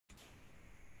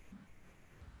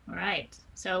All right.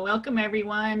 So welcome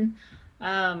everyone.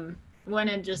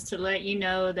 Wanted just to let you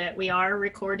know that we are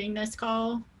recording this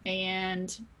call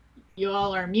and you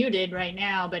all are muted right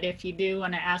now, but if you do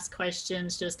want to ask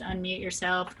questions, just unmute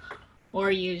yourself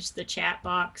or use the chat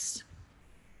box.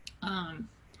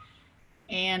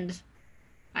 And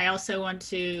I also want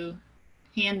to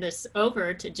hand this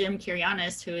over to Jim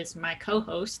Kirianis, who is my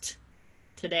co-host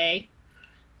today.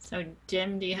 So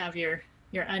Jim, do you have your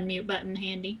unmute button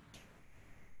handy?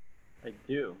 I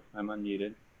do. I'm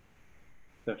unmuted.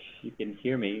 So if you can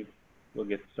hear me, we'll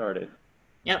get started.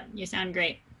 Yep, you sound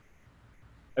great.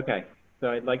 Okay,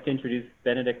 so I'd like to introduce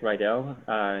Benedikt Riedel.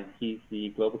 He's the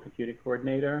Global Computing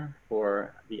Coordinator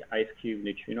for the IceCube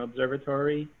Neutrino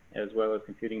Observatory, as well as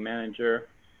Computing Manager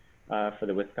for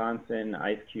the Wisconsin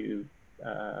IceCube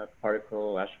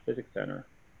Particle Astrophysics Center.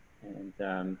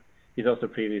 And he's also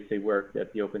previously worked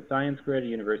at the Open Science Grid at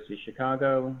University of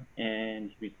Chicago,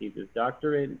 and he received his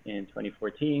doctorate in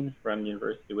 2014 from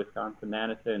University of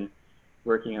Wisconsin-Madison,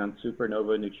 working on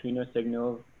supernova neutrino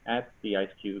signals at the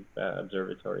IceCube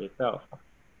Observatory itself.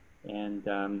 And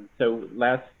so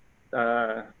last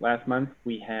month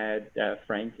we had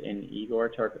Frank and Igor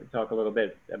talk a little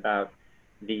bit about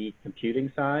the computing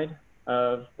side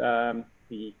of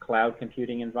the cloud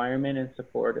computing environment in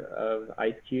support of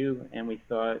IceCube, and we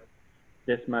thought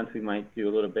this month we might do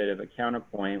a little bit of a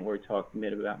counterpoint where we talk a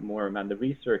bit more about the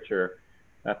researcher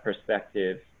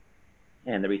perspective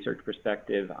and the research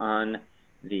perspective on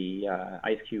the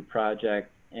IceCube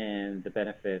project and the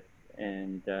benefits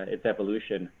and its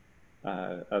evolution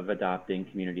of adopting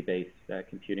community-based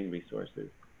computing resources.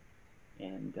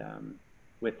 And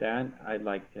with that, I'd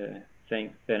like to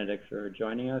thank Benedikt for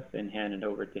joining us and hand it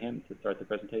over to him to start the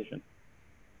presentation.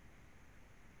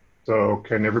 So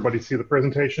can everybody see the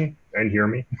presentation and hear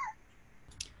me?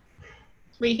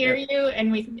 We hear you,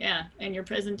 and and your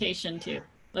presentation too.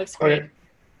 Looks great. Okay,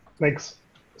 thanks.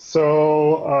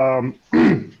 So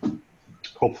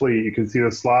hopefully you can see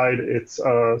the slide. It's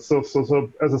so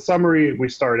as a summary, we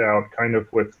start out kind of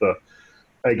with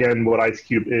again what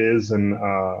IceCube is and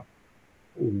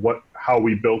how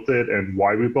we built it and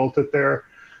why we built it there.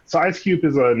 So IceCube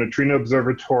is a neutrino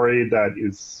observatory that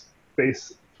is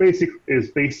based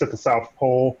at the South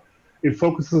Pole. It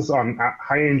focuses on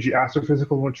high-energy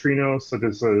astrophysical neutrinos, so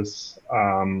this is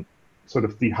sort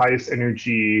of the highest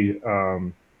energy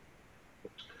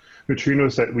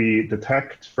neutrinos that we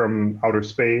detect from outer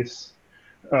space.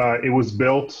 It was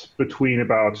built between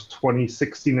about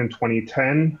 2016 and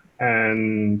 2010,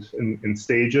 and in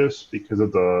stages because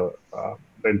of the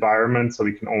environment, so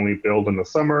we can only build in the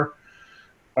summer.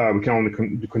 We can only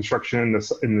do construction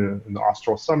in the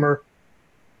austral summer.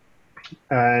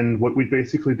 And what we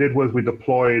basically did was we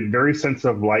deployed very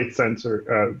sensitive light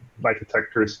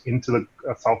detectors into the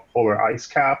South Polar ice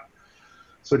cap.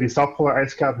 So the South Polar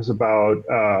ice cap is about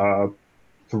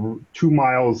 2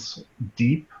 miles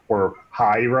deep, or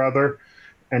high rather.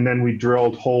 And then we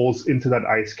drilled holes into that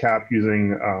ice cap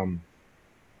using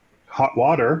hot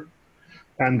water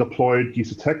and deployed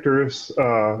these detectors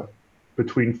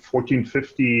between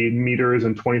 1450 meters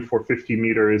and 2450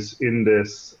 meters in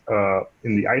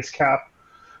the ice cap.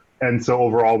 And so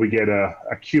overall we get a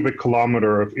cubic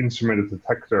kilometer of instrumented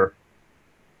detector,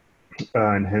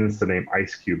 and hence the name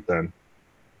IceCube then.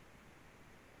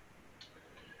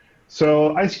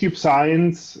 So IceCube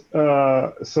science,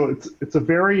 so it's a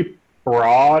very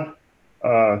broad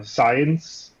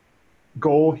science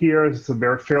goal here. It's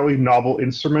a fairly novel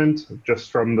instrument,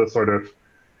 just from the sort of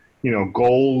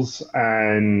goals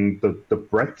and the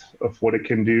breadth of what it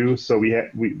can do. So we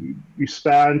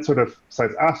span sort of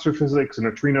besides astrophysics and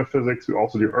neutrino physics, we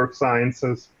also do earth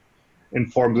sciences in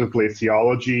forms of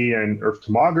glaciology and earth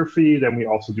tomography. Then we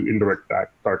also do indirect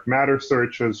dark matter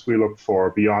searches. We look for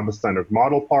beyond the standard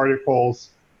model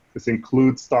particles. This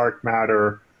includes dark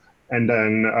matter. And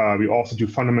then we also do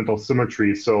fundamental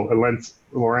symmetry, so Lorentz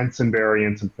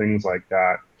invariance and things like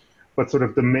that. But sort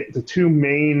of the two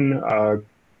main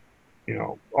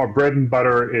our bread and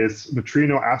butter is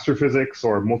neutrino astrophysics,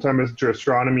 or multi-messenger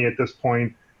astronomy at this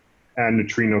point, and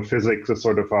neutrino physics is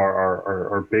sort of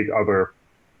our big other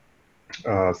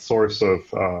source of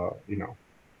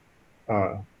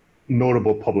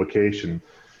notable publication.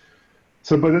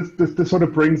 So, but this sort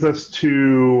of brings us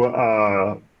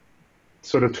to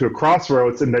sort of to a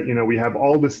crossroads in that we have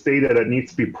all this data that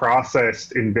needs to be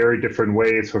processed in very different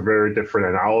ways for very different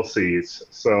analyses.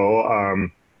 So.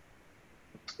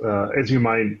 As you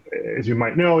might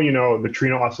know,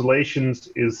 neutrino oscillations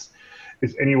is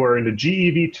anywhere in the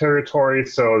GeV territory,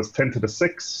 so it's 10 to the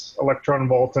 6 electron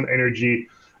volts in energy,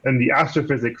 and the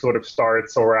astrophysics sort of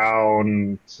starts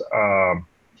around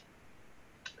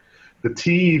the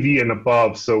TeV and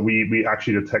above, so we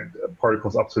actually detect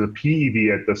particles up to the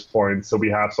PeV at this point. So we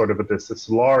have sort of this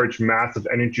large, massive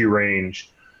energy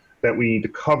range that we need to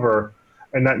cover.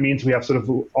 And that means we have sort of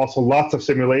also lots of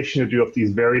simulation to do of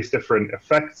these various different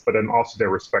effects, but then also their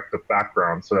respective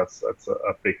backgrounds. So that's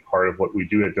a big part of what we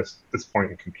do at this point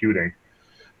in computing,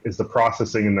 is the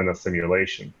processing and then the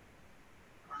simulation.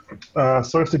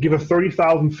 So as to give a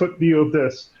 30,000-foot view of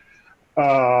this,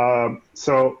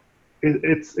 so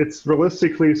it's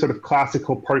realistically sort of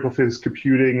classical particle physics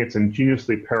computing. It's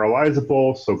ingeniously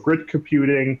parallelizable, so grid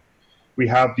computing. We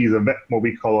have these what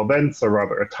we call events, or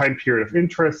rather a time period of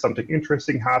interest. Something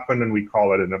interesting happened, and we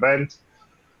call it an event.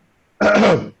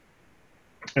 And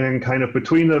then kind of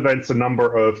between the events, the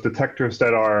number of detectors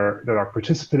that are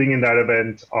participating in that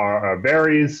event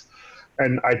varies.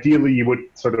 And ideally, you would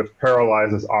sort of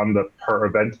parallelize this on the per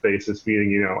event basis,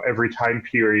 meaning every time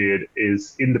period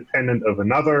is independent of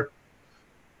another,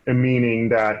 and meaning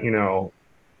that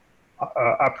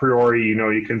a priori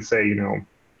you can say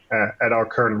at our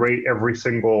current rate, every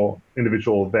single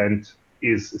individual event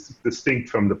is distinct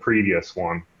from the previous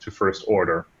one to first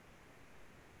order.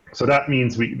 So that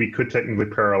means we could technically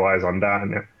parallelize on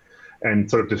that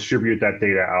and sort of distribute that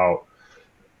data out.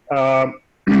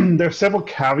 There's several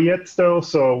caveats, though.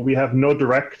 So we have no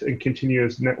direct and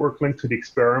continuous network link to the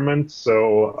experiment.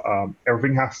 So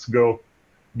everything has to go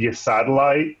via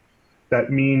satellite.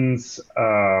 That means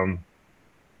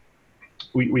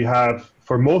we have,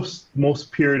 for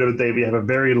most period of the day, we have a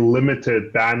very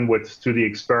limited bandwidth to the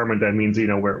experiment. That means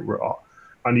we're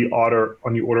on the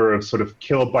order of sort of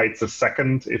kilobytes a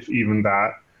second, if even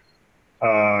that.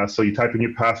 So you type in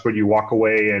your password, you walk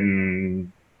away,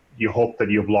 and you hope that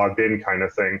you've logged in, kind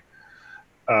of thing.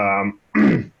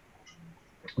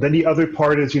 Then the other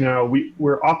part is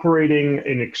we're operating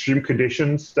in extreme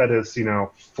conditions. That is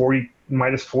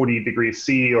minus 40 degrees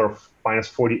C or minus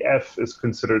 40 F is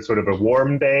considered sort of a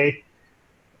warm day.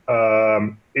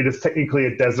 It is technically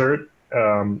a desert.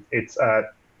 It's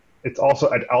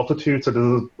also at altitude, so this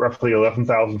is roughly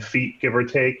 11,000 feet, give or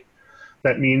take.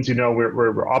 That means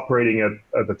we're operating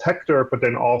a detector, but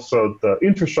then also the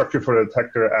infrastructure for the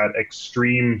detector at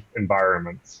extreme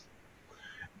environments.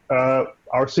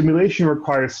 Our simulation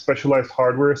requires specialized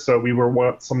hardware, so we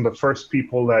were some of the first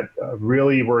people that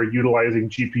really were utilizing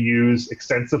GPUs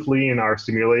extensively in our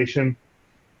simulation.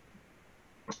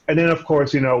 And then, of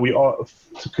course, to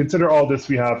consider all this,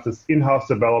 we have this in-house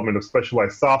development of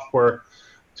specialized software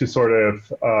to sort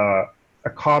of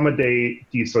accommodate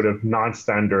these sort of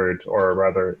non-standard, or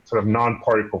rather sort of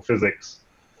non-particle physics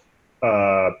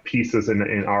pieces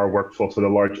in our workflow. So the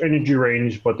large energy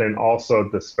range, but then also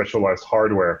the specialized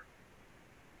hardware.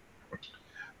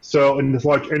 So in this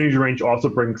large energy range also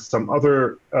brings some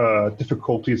other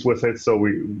difficulties with it.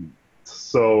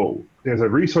 So there's a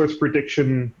resource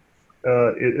prediction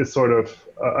is sort of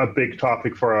a big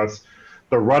topic for us.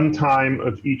 The runtime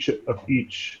of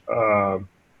each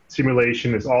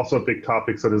simulation is also a big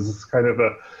topic. So this is kind of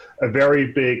a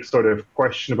very big sort of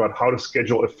question about how to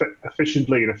schedule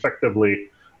efficiently and effectively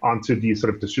onto these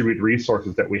sort of distributed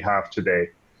resources that we have today.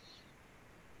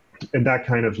 And that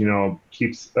kind of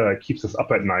keeps us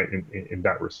up at night in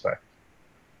that respect.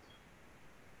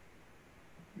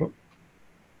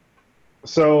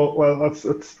 So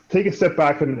let's take a step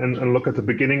back and look at the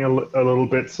beginning a little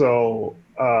bit. So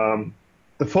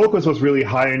the focus was really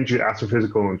high energy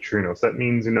astrophysical neutrinos. That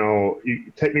means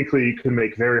technically you can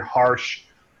make very harsh.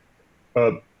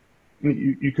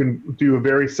 You can do a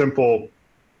very simple,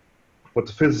 what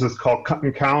the physicists call cut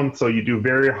and count. So you do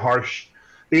very harsh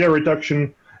data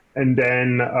reduction, and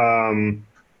then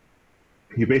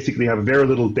you basically have very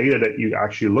little data that you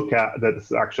actually look at that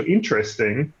is actually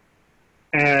interesting.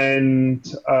 And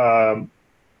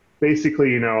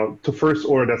basically, to first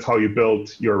order, that's how you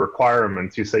build your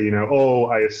requirements. You say, oh,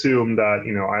 I assume that,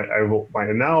 my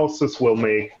analysis will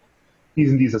make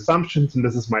these and these assumptions, and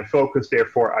this is my focus.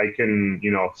 Therefore, I can,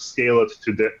 scale it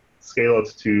to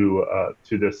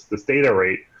this data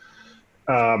rate.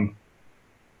 And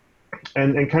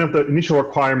kind of the initial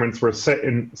requirements were set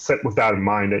with that in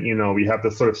mind, that we have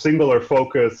this sort of singular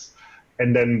focus,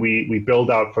 and then we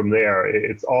build out from there.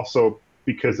 It's also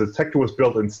because the detector was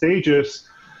built in stages,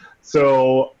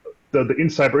 so the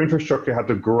cyber infrastructure had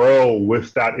to grow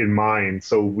with that in mind.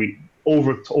 So we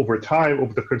over time,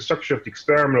 over the construction of the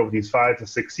experiment over these 5 to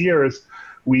 6 years,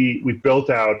 we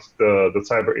built out the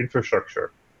cyber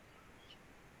infrastructure.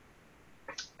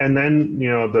 And then,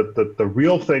 the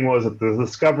real thing was that the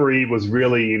discovery was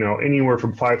really, anywhere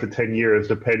from 5 to 10 years,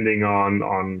 depending on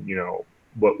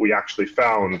what we actually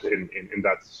found in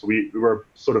that. So we were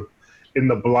sort of in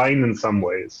the blind in some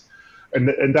ways.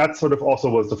 And that sort of also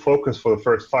was the focus for the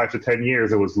first 5 to 10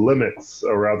 years. It was limits,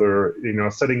 or rather,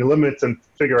 setting limits and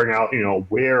figuring out,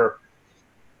 where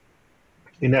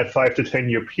in that 5 to 10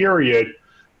 year period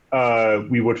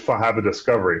we would have a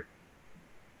discovery.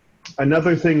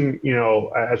 Another thing,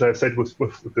 as I said, with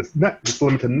this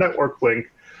limited network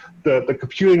link, the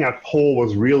computing at pole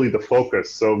was really the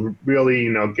focus. So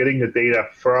really, getting the data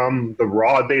from the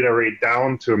raw data rate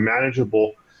down to a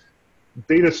manageable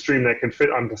data stream that can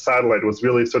fit on the satellite was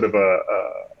really sort of a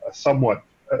somewhat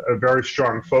a very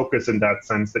strong focus in that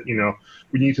sense, that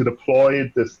we need to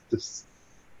deploy this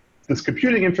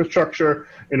computing infrastructure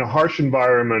in a harsh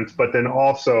environment, but then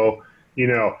also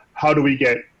how do we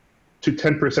get to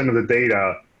 10% of the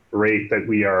data rate that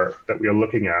we are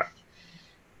looking at.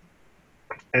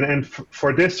 And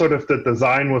for this, sort of the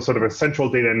design was sort of a central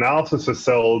data analysis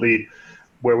facility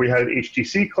where we had an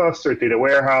HDC cluster, data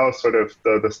warehouse, sort of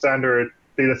the standard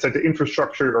data center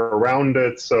infrastructure around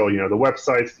it. So, the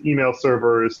websites, the email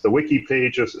servers, the wiki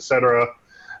pages, etc.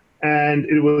 And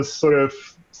it was sort of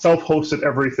self-hosted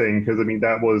everything, because,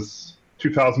 that was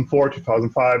 2004,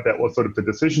 2005. That was sort of the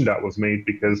decision that was made,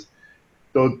 because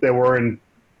there weren't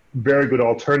very good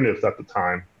alternatives at the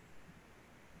time.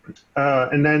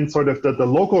 And then sort of the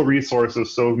local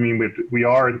resources. So, we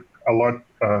are a lot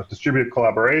distributed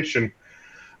collaboration.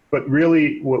 But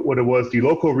really, what it was, the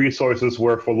local resources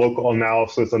were for local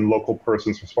analysis and local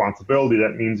person's responsibility.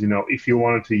 That means, if you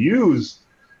wanted to use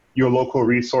your local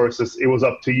resources, it was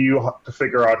up to you to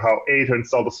figure out how, A, to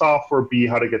install the software, B,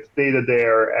 how to get the data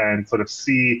there, and sort of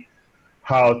C,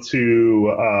 how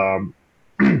to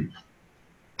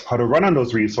run on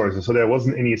those resources. So there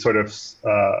wasn't any sort of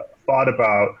thought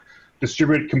about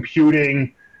distributed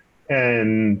computing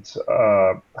and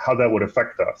how that would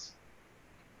affect us.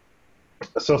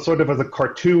 So sort of as a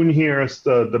cartoon here is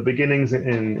the beginnings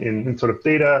in sort of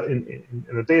data, in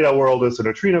the data world, as a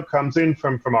neutrino comes in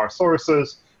from our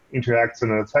sources, interacts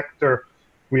in a detector.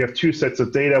 We have two sets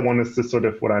of data. One is this sort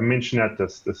of what I mentioned at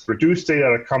this reduced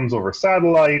data that comes over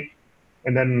satellite.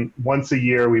 And then once a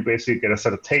year, we basically get a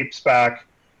set of tapes back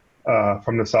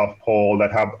from the South Pole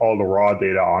that have all the raw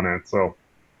data on it. So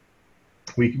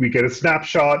we get a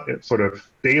snapshot sort of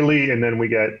daily, and then we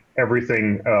get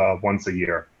everything once a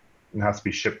year. It has to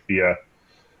be shipped via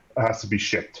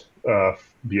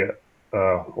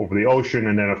over the ocean,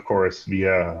 and then of course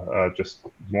via just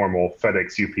normal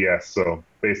FedEx, UPS. So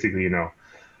basically,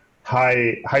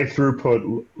 high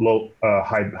throughput, low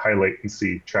high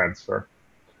latency transfer.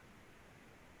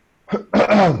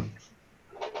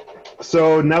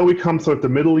 So now we come to the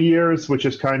middle years, which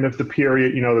is kind of the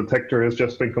period, the detector has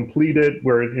just been completed.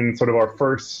 We're in sort of our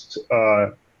first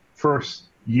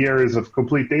years of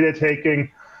complete data taking.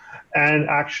 And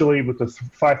actually, with the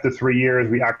 5 to 3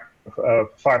 years,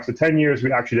 5 to 10 years,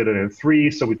 we actually did it in 3.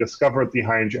 So we discovered the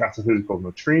high-energy astrophysical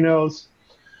neutrinos.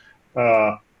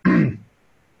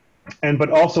 But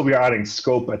also we are adding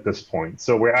scope at this point.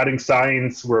 So we're adding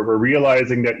science. We're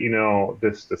realizing that,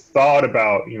 this thought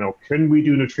about, can we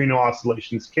do neutrino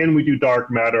oscillations? Can we do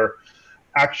dark matter?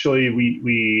 Actually,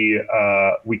 we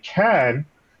can,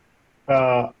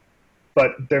 but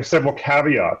there's several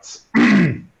caveats.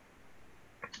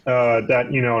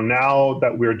 That, now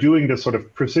that we're doing this sort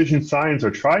of precision science, or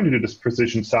trying to do this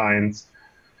precision science,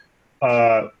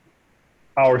 our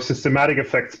systematic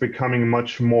effects becoming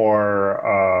much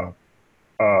more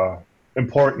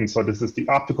important. So this is the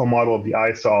optical model of the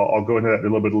ice. So I'll go into that a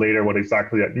little bit later, what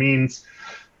exactly that means.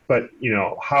 But,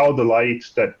 how the light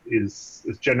that is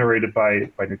generated by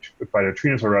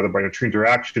neutrinos, or rather by neutrino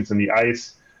interactions in the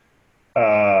ice,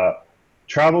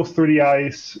 travels through the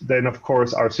ice. Then, of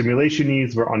course, our simulation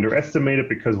needs were underestimated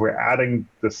because we're adding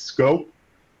the scope.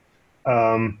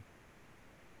 And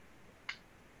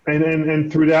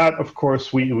through that, of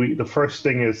course, the first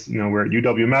thing is, we're at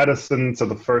UW-Madison, so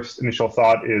the first initial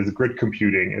thought is grid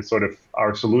computing is sort of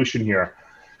our solution here.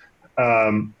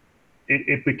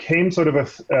 It became sort of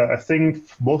a thing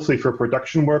mostly for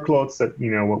production workloads that,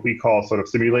 what we call sort of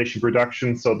simulation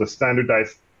production, so the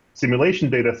standardized simulation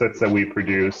data sets that we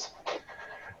produce.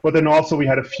 But then also we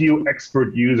had a few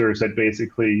expert users that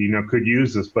basically, could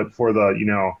use this. But for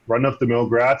the, run-of-the-mill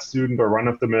grad student or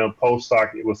run-of-the-mill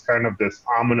postdoc, it was kind of this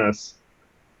ominous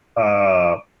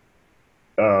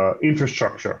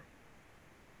infrastructure.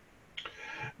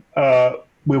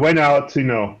 We went out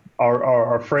to,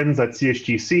 our friends at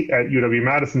CHGC, at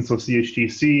UW-Madison, so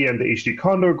CHGC and the HD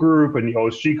Condor group and the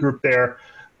OSG group there,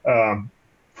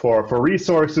 for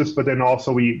resources, but then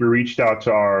also we reached out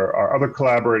to our other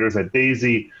collaborators at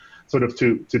DAISY, sort of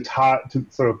to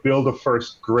sort of build the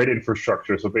first grid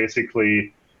infrastructure. So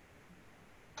basically,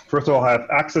 first of all, have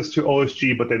access to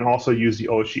OSG, but then also use the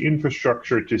OSG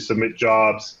infrastructure to submit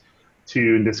jobs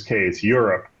to, in this case,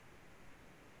 Europe.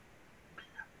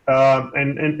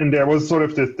 And there was sort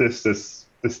of this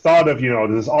thought of,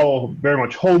 this is all very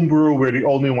much homebrew. We're the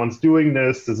only ones doing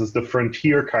this. This is the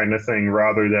frontier kind of thing,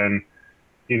 rather than,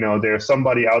 there's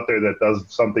somebody out there that does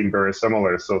something very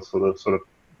similar. So the sort of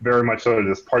very much sort of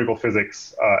this particle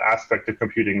physics aspect of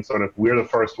computing, sort of we're the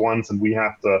first ones, and we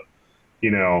have to,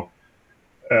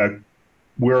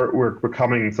 we're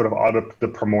coming sort of out of the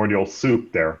primordial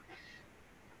soup there.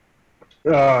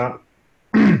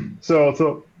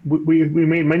 So we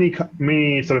made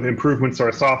many sort of improvements to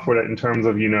our software in terms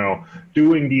of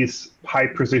doing these high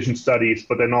precision studies,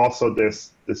 but then also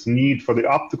this need for the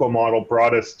optical model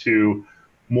brought us to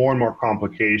more and more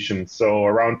complications. So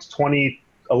around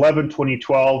 2011,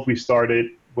 2012, we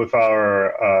started with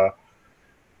our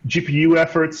GPU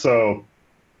efforts. So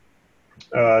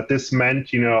this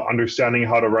meant understanding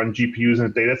how to run GPUs in a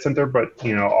data center, but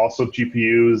also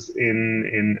GPUs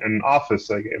in an office.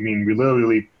 Like, I mean, we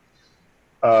literally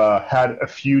had a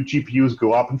few GPUs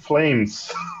go up in flames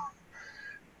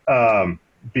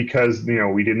because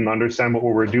we didn't understand what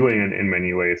we were doing in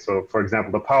many ways. So, for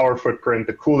example, the power footprint,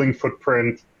 the cooling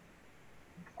footprint,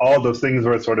 all those things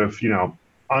were sort of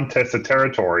untested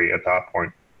territory at that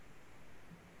point.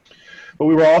 But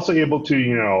we were also able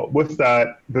to, with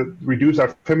that, reduce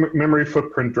our memory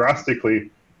footprint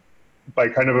drastically by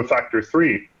kind of a factor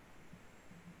 3,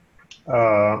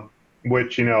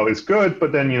 which, is good,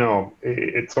 but then,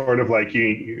 it's sort of like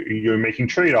you're making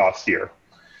trade-offs here.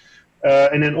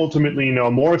 And then ultimately,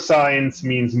 more science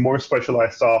means more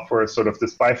specialized software, sort of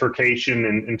this bifurcation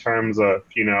in terms of,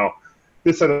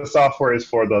 this set of software is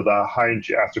for the high-end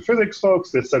astrophysics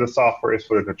folks, this set of software is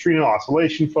for the neutrino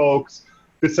oscillation folks,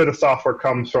 this set of software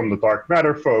comes from the dark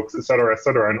matter folks, et cetera,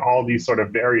 and all these sort of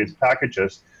various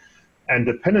packages and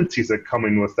dependencies that come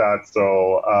in with that,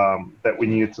 so that we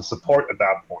needed to support at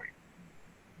that point.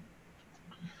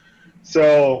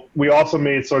 So we also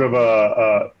made sort of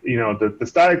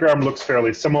this diagram looks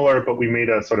fairly similar, but we made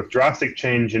a sort of drastic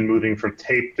change in moving from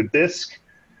tape to disk.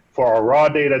 For our raw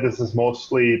data, this is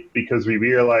mostly because we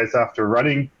realized after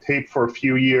running tape for a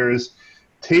few years,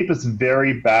 tape is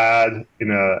very bad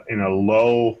in a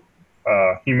low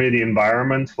humidity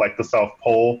environment like the South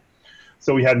Pole.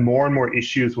 So we had more and more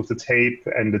issues with the tape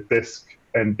and the disk,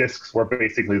 and disks were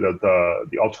basically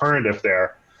the alternative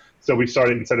there. So we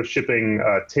started, instead of shipping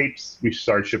tapes, we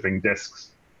started shipping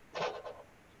disks.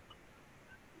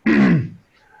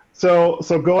 So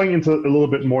going into a little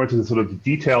bit more into the sort of the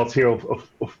details here of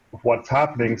what's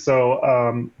happening. So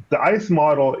the ICE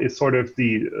model is sort of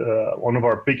one of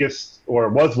our biggest, or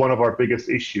was one of our biggest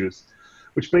issues,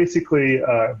 which basically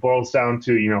boils down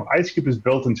to, IceCube is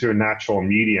built into a natural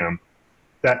medium.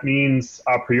 That means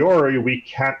a priori we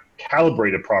can't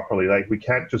calibrate it properly. Like, we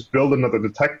can't just build another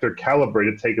detector,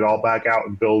 calibrate it, take it all back out,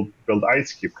 and build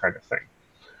IceCube kind of thing.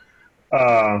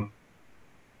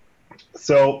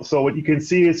 So what you can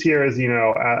see is here is,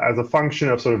 as a function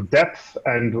of sort of depth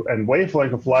and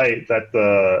wavelength of light, that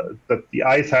the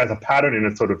ice has a pattern in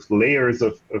its sort of layers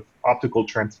of optical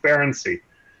transparency.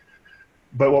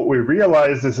 But what we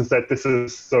realize is that this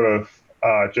is sort of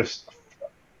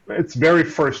it's very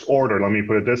first order, let me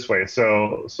put it this way.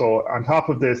 So on top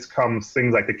of this comes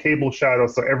things like the cable shadow.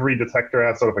 So every detector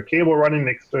has sort of a cable running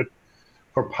next to it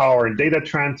for power and data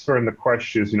transfer. And the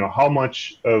question is, how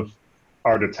much of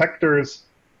our detectors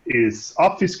is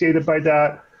obfuscated by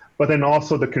that, but then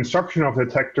also the construction of the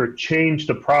detector changed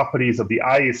the properties of the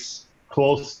ice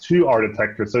close to our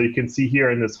detector. So you can see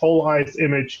here in this whole ice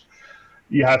image,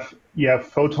 you have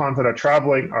photons that are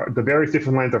traveling, the various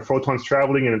different lines of photons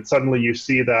traveling, and suddenly you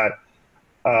see that,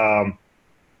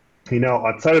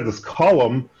 outside of this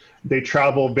column, they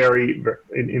travel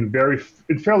in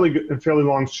fairly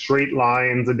long straight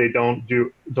lines, and they don't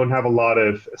have a lot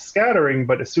of scattering.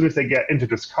 But as soon as they get into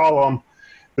this column,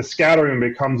 the scattering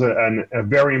becomes a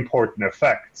very important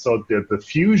effect. So the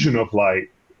fusion of light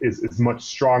is much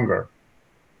stronger.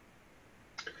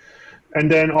 And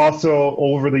then also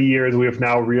over the years, we have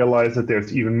now realized that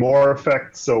there's even more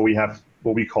effects. So we have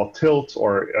what we call tilt,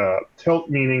 or tilt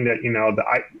meaning that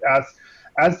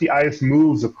as the ice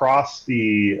moves across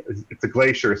it's a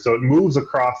glacier, so it moves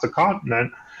across the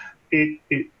continent,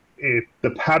 the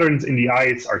patterns in the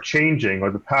ice are changing,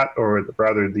 or the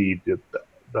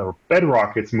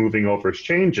bedrock it's moving over is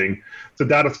changing. So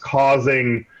that is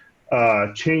causing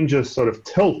changes, sort of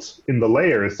tilt in the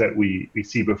layers that we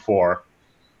see before.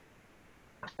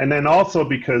 And then also,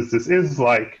 because this is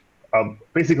like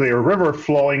basically a river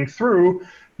flowing through,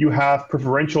 you have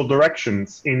preferential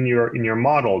directions in your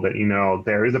model that,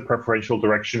 there is a preferential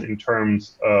direction in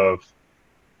terms of,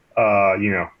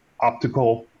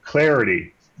 optical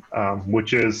clarity,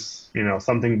 which is,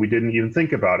 something we didn't even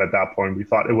think about at that point. We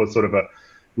thought it was sort of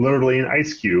literally an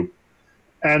ice cube.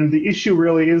 And the issue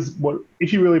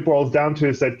really boils down to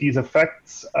is that these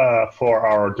effects for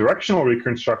our directional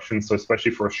reconstruction, so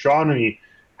especially for astronomy,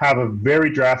 have a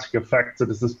very drastic effect. So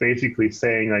this is basically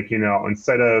saying, like,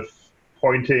 instead of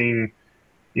pointing,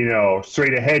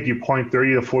 straight ahead, you point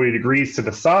 30 to 40 degrees to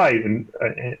the side and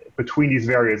between these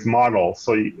various models.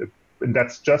 So and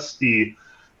that's just the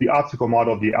optical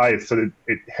model of the eye. So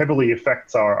it heavily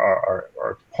affects our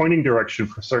pointing direction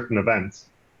for certain events.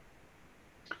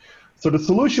 So the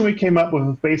solution we came up with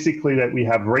was basically that we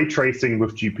have ray tracing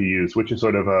with GPUs, which is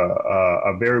sort of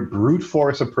a very brute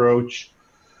force approach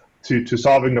to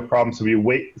solving the problem. So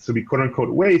we quote unquote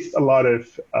waste a lot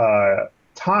of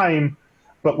time,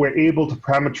 but we're able to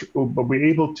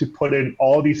put in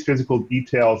all these physical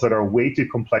details that are way too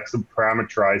complex to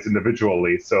parameterize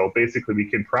individually. So basically, we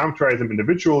can parameterize them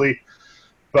individually,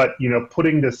 but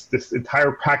putting this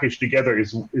entire package together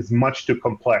is much too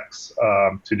complex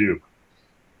to do.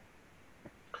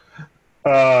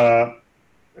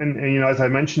 And as I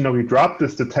mentioned, we dropped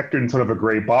this detector in sort of a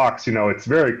gray box. It's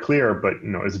very clear, but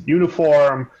is it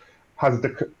uniform? How's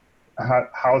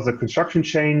the construction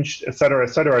changed, et cetera, et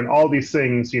cetera? And all these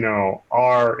things,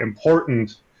 are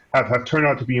important, have turned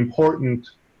out to be important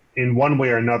in one way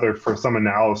or another for some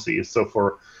analyses. So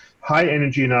for high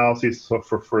energy analyses, so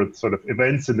for sort of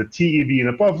events in the TeV and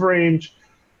above range,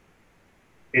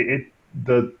 it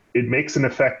makes an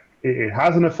effect. It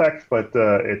has an effect, but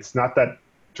it's not that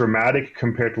dramatic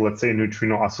compared to, let's say, a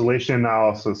neutrino oscillation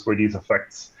analysis, where these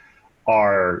effects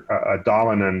are a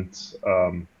dominant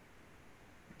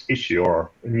issue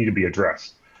or need to be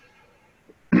addressed.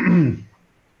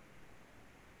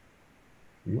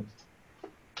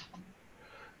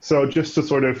 So just to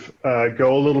sort of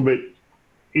go a little bit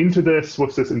into this,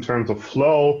 what's this in terms of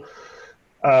flow?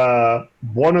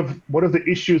 One of the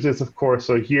issues is, of course,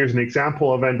 so here's an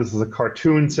example event. This is a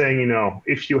cartoon saying,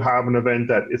 if you have an event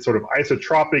that is sort of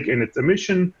isotropic in its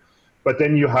emission, but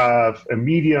then you have a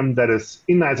medium that is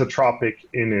anisotropic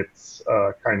in its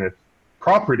kind of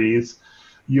properties,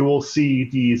 you will see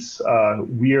these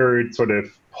weird sort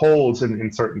of poles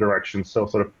in certain directions. So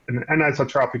sort of an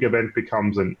anisotropic event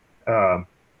becomes an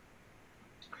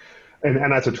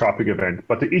anisotropic event.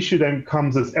 But the issue then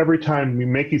comes is every time we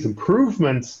make these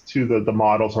improvements to the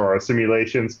models or our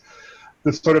simulations,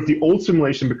 the old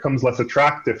simulation becomes less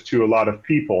attractive to a lot of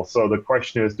people. So the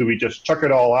question is, do we just chuck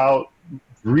it all out,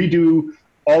 redo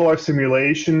all our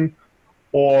simulation,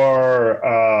 or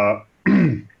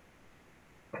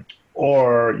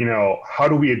how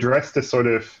do we address this sort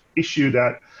of issue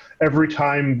that every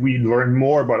time we learn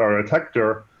more about our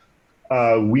detector,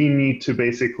 we need to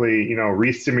basically,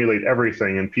 re-simulate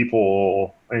everything, and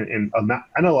people and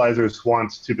analyzers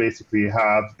want to basically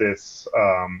have this,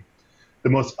 the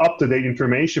most up-to-date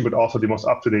information, but also the most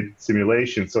up-to-date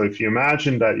simulation. So if you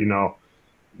imagine that,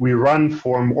 we run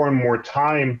for more and more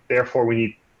time, therefore we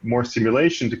need more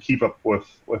simulation to keep up with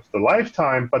the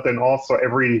lifetime, but then also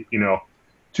every,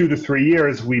 2 to 3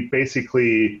 years, we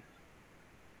basically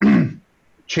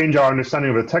change our understanding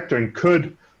of the detector and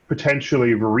could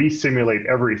potentially re-simulate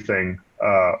everything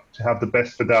to have the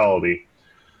best fidelity,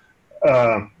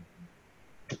 and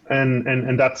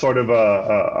that's sort of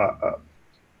a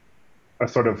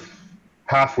sort of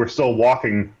path we're still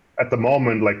walking at the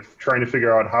moment, like trying to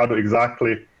figure out how to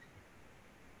exactly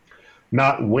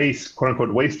not waste, quote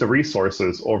unquote, waste the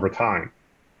resources over time.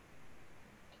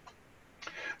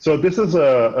 So this is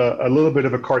a little bit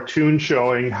of a cartoon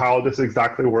showing how this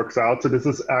exactly works out. So this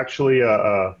is actually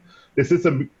this is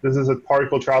a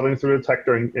particle traveling through the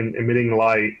detector and emitting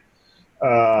light.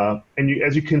 And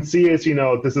as you can see, this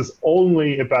is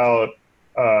only about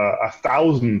a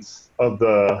thousandth of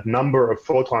the number of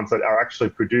photons that are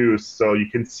actually produced. So you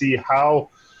can see how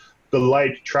the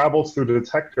light travels through the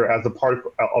detector as a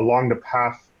particle along the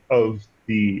path of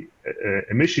the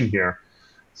emission here.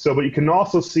 So, but you can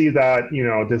also see that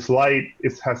this light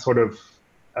has sort of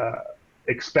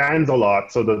expands a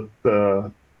lot. So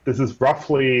this is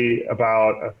roughly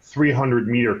about a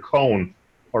 300-meter cone,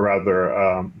 or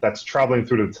rather, that's traveling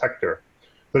through the detector.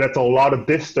 So that's a lot of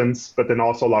distance, but then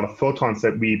also a lot of photons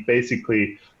that we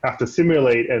basically have to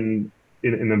simulate in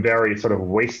a very sort of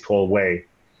wasteful way.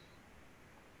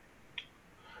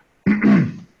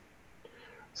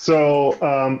 So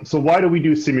why do we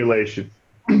do simulation?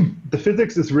 The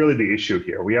physics is really the issue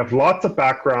here. We have lots of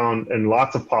background and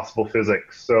lots of possible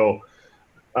physics. So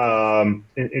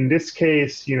In this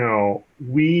case,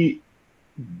 we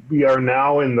are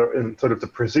now in sort of the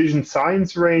precision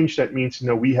science range. That means,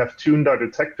 we have tuned our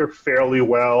detector fairly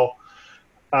well,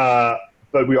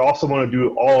 but we also want to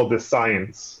do all of the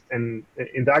science. And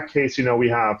in that case, we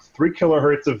have 3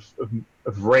 kilohertz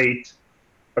of rate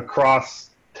across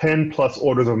 10 plus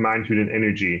orders of magnitude in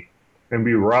energy. And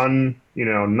we run,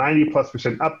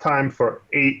 90+% uptime for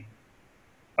 8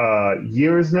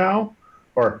 years now.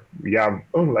 Or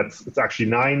it's actually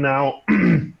 9 now.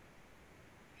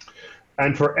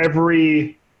 And for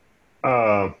every,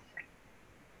 ideally,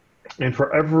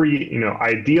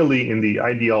 in the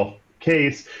ideal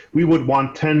case, we would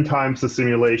want 10 times the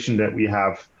simulation that we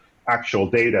have actual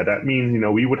data. That means,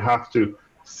 we would have to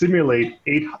simulate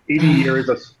 80 years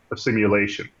of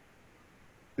simulation.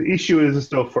 The issue is,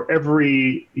 though, for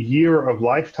every year of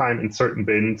lifetime in certain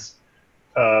bins,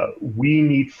 we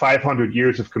need 500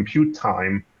 years of compute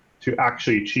time to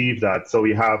actually achieve that. So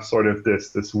we have sort of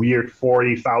this weird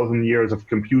 40,000 years of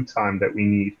compute time that we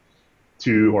need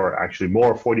to, or actually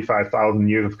more, 45,000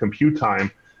 years of compute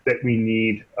time that we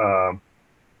need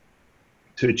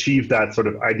to achieve that sort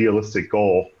of idealistic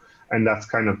goal. And that's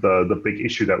kind of the big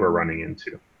issue that we're running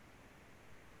into.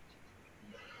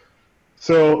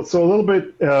 So a little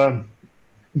bit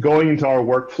going into our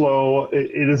workflow,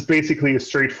 it is basically a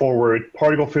straightforward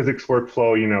particle physics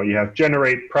workflow. You have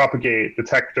generate, propagate,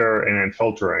 detector, and then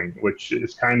filtering, which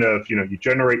is kind of, you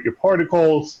generate your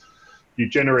particles, you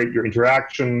generate your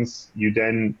interactions, you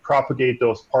then propagate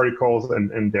those particles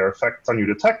and their effects on your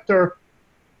detector.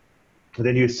 And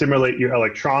then you simulate your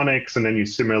electronics, and then you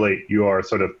simulate your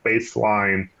sort of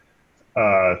baseline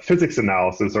physics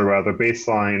analysis, or rather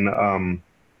baseline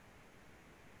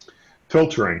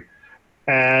filtering.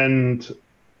 And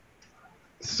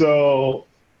so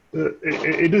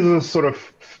it is a sort of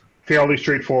fairly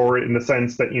straightforward in the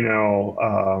sense that,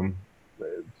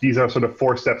 these are sort of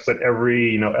 4 steps that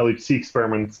every, LHC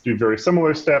experiments do very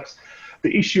similar steps.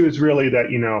 The issue is really that,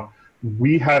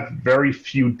 we have very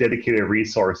few dedicated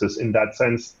resources in that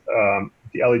sense.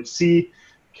 The LHC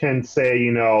can say,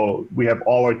 we have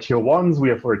all our tier 1s, we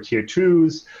have our tier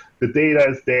 2s, the data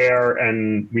is there,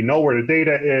 and we know where the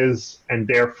data is, and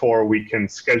therefore we can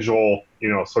schedule,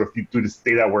 sort of do this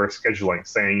data-aware scheduling,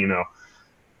 saying,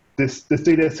 this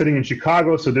data is sitting in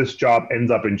Chicago, so this job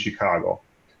ends up in Chicago.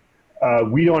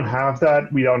 We don't have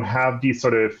that. We don't have these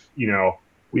sort of,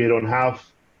 we don't have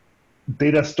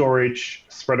data storage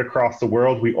spread across the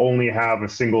world. We only have a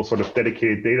single sort of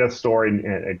dedicated data store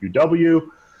at UW.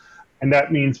 And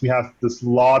that means we have this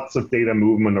lots of data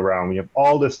movement around. We have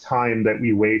all this time that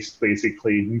we waste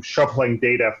basically shuffling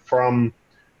data from,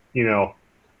 a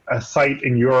site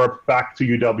in Europe back to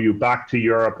UW, back to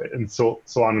Europe, and so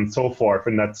on and so forth.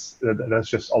 And that's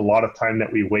just a lot of time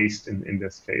that we waste in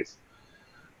this case.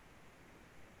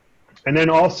 And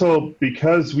then also,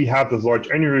 because we have this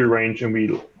large energy range and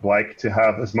we like to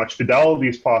have as much fidelity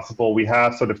as possible, we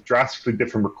have sort of drastically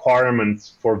different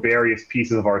requirements for various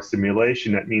pieces of our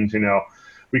simulation. That means,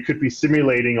 we could be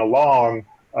simulating along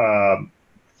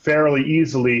fairly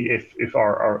easily if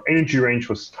our energy range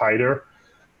was tighter.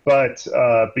 But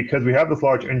because we have this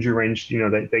large energy range,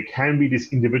 they can be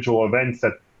these individual events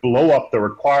that blow up the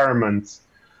requirements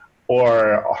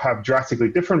or have drastically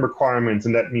different requirements,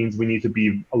 and that means we need to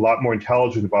be a lot more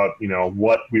intelligent about,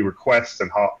 what we request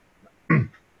and how,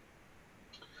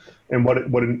 and what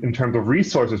in terms of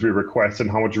resources we request and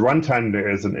how much runtime there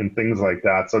is and things like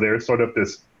that. So there's sort of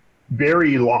this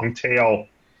very long tail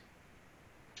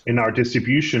in our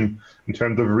distribution in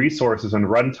terms of resources and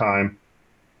runtime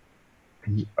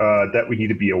that we need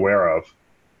to be aware of.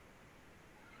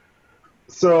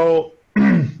 So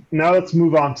now let's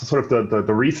move on to sort of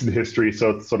the recent history,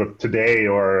 so it's sort of today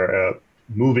or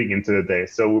moving into the day.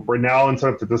 So we're now in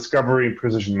sort of the discovery and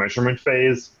precision measurement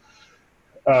phase.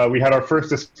 We had our first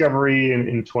discovery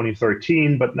in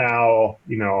 2013, but now,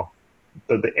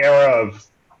 the era of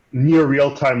near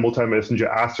real-time multi-messenger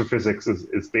astrophysics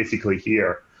is basically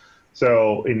here.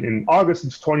 So in August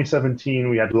of 2017,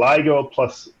 we had LIGO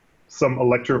plus some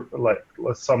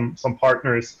some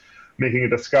partners making a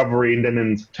discovery, and then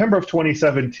in September of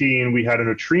 2017, we had a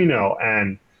neutrino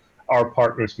and our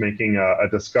partners making a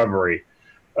discovery.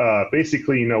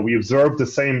 Basically, we observed the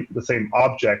same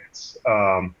objects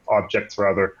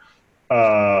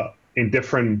in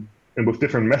different and with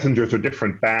different messengers or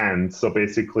different bands. So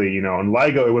basically, in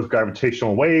LIGO it was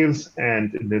gravitational waves,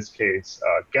 and in this case,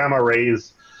 gamma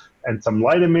rays and some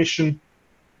light emission.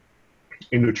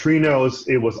 In neutrinos,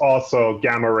 it was also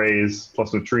gamma rays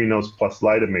plus neutrinos plus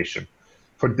light emission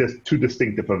for 2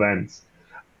 distinctive events.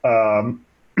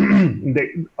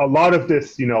 a lot of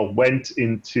this, went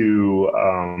into,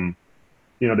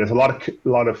 there's a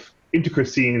lot of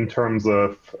intricacy in terms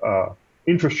of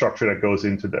infrastructure that goes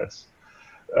into this.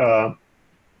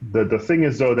 The thing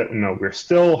is, though, that we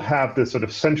still have this sort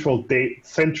of central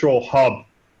hub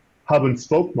and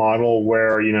spoke model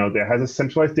where there has a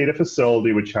centralized data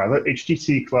facility which has an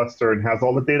HTC cluster and has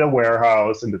all the data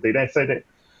warehouse and the data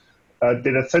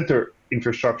center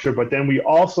infrastructure. But then we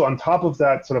also, on top of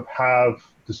that, sort of have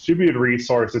distributed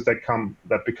resources that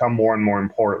become more and more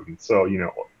important. So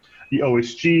the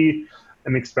OSG,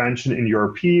 an expansion in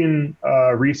European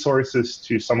resources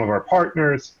to some of our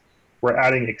partners. We're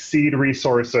adding Exceed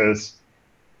resources,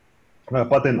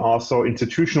 but then also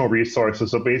institutional resources.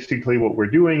 So basically what we're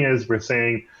doing is we're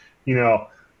saying,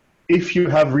 if you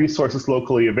have resources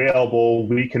locally available,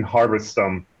 we can harvest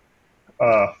them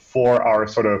for our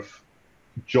sort of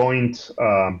joint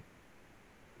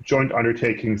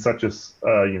undertakings, such as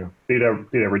data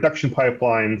reduction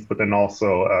pipelines, but then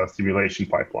also simulation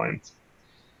pipelines.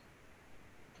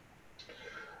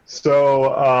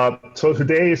 So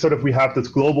today, sort of, we have this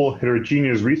global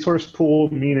heterogeneous resource pool,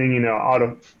 meaning,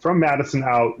 from Madison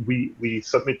out, we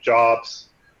submit jobs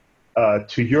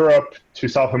to Europe, to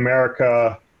South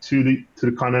America, to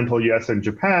the continental US and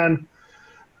Japan.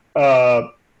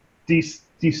 These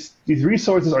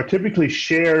resources are typically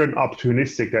shared and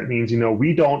opportunistic. That means,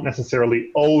 we don't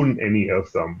necessarily own any of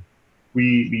them.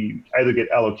 We either get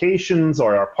allocations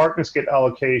or our partners get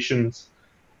allocations,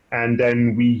 and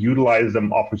then we utilize them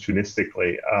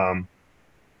opportunistically.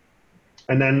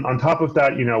 And then on top of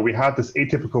that, we have this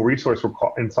atypical resource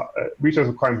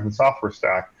requirement in software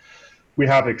stack. We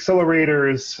have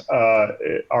accelerators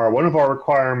are one of our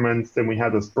requirements. Then we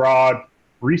have this broad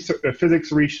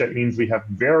physics reach. That means we have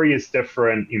various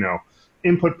different,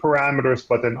 input parameters,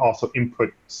 but then also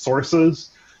input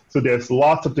sources. So there's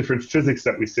lots of different physics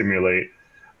that we simulate.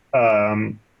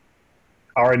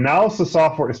 Our analysis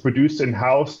software is produced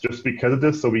in-house just because of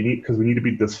this, so we need to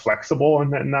be this flexible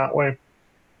in that way.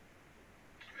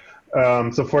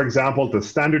 So for example, the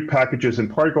standard packages in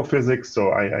particle physics,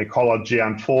 so I call out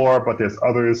Geant4, but there's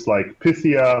others like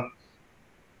Pythia,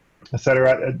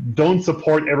 etc., don't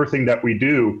support everything that we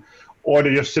do, or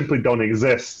they just simply don't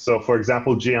exist. So for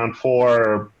example,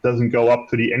 Geant4 doesn't go up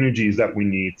to the energies that we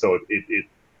need, so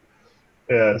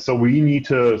so we need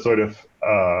to sort of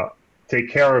take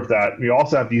care of that. We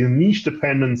also have these niche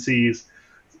dependencies.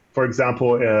 For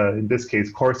example, in this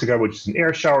case, Corsica, which is an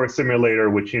air shower simulator,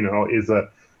 which is a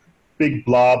big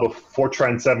blob of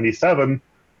Fortran 77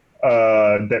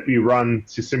 that we run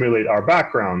to simulate our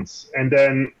backgrounds. And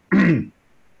then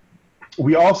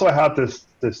we also have this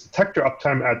detector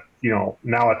uptime at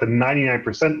now at the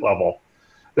 99% level.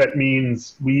 That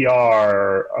means we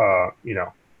are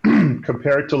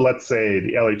compared to, let's say,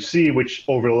 the LHC, which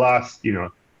over the last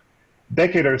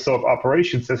decade or so of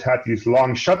operations has had these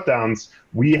long shutdowns.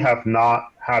 We have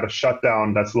not had a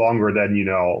shutdown that's longer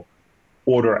than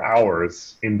order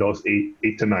hours in those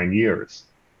 8 to 9 years.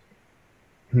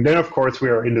 And then of course we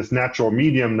are in this natural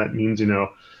medium. That means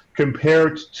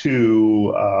compared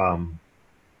to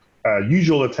a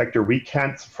usual detector, we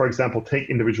can't, for example, take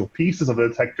individual pieces of the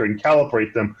detector and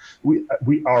calibrate them.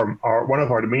 We are one of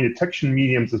our main detection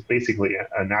mediums is basically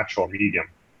a natural medium.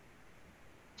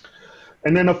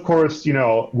 And then, of course,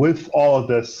 with all of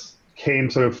this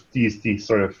came sort of these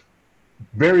sort of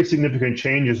very significant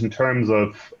changes in terms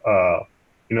of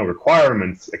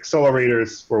requirements.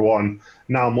 Accelerators for one,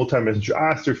 now multi-messenger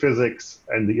astrophysics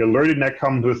and the alerting that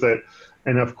comes with it,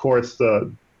 and of course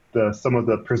some of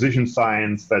the precision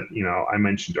science that I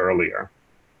mentioned earlier.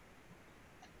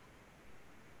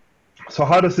 So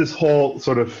how does this whole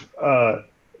sort of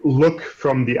look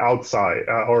from the outside,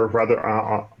 or rather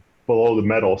below the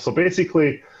metal? So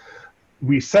basically,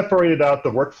 we separated out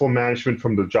the workflow management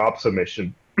from the job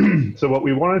submission. So what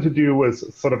we wanted to do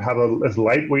was sort of have as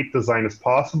lightweight design as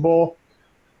possible.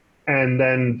 And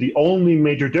then the only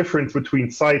major difference between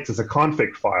sites is a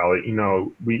config file.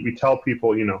 We tell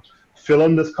people, fill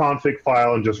in this config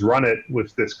file and just run it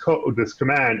with this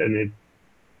command, and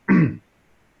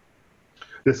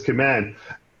this command,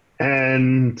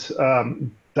 and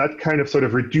that kind of sort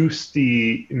of reduced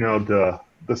the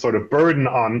the sort of burden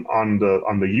on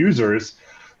the users,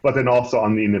 but then also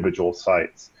on the individual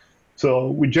sites. So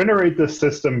we generate this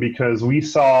system because we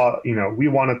saw, we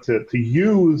wanted to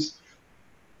use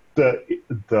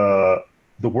the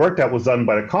work that was done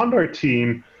by the Condor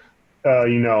team,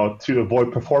 to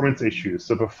avoid performance issues.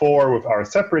 So before, with our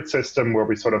separate system where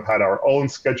we sort of had our own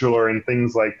scheduler and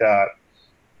things like that,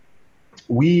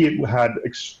 we had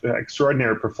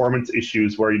extraordinary performance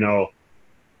issues where,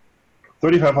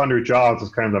 3,500 jobs is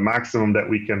kind of the maximum that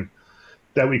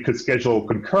we could schedule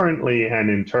concurrently, and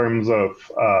in terms of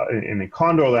in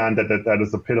Condor land, that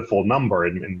is a pitiful number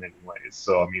in many ways.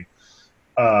 So I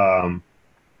mean,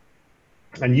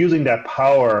 and using that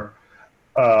power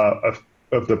of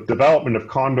the development of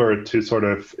Condor to sort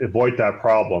of avoid that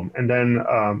problem, and then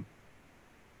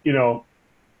you know,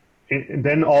 and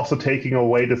then also taking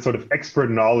away the sort of expert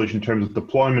knowledge in terms of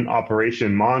deployment,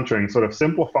 operation, monitoring, sort of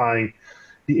simplifying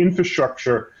the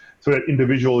infrastructure so that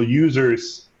individual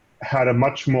users had a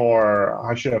much more,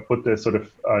 how should I put this, sort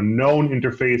of known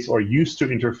interface or used to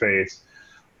interface,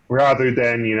 rather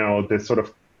than, you know, this sort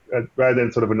of, rather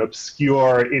than sort of an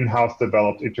obscure in-house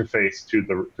developed interface to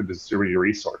the distributed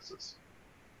resources.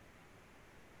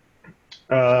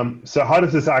 So how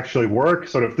does this actually work?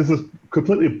 Sort of, this is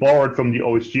completely borrowed from the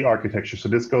OSG architecture. So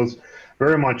this goes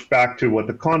very much back to what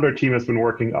the Condor team has been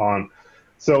working on.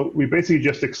 So we basically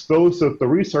just expose the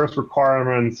resource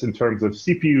requirements in terms of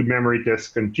CPU, memory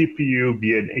disk, and GPU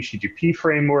via an HTTP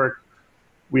framework.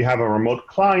 We have a remote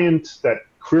client that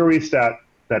queries that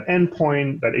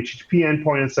endpoint, that HTTP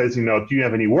endpoint, and says, you know, do you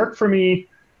have any work for me?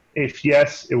 If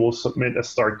yes, it will submit a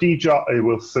start-D job. It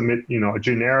will submit, you know, a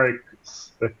generic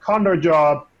Condor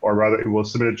job, or rather, it will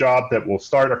submit a job that will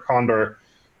start a Condor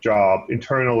job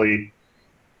internally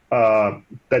that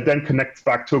then connects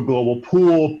back to a global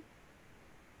pool.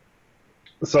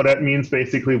 So that means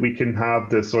basically we can have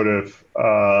this sort of,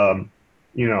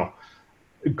 you know,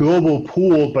 global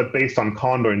pool, but based on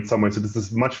Condor in some way. So this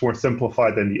is much more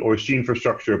simplified than the OSG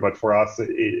infrastructure, but for us,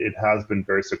 it has been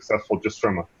very successful just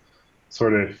from a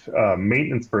sort of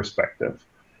maintenance perspective.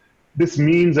 This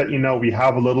means that, you know, we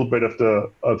have a little bit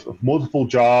of multiple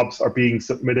jobs are being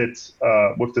submitted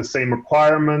with the same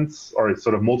requirements, or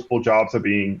sort of multiple jobs are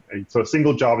being, so a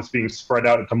single job is being spread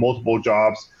out into multiple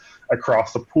jobs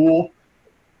across the pool.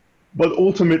 But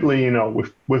ultimately, you know,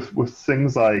 with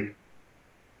things like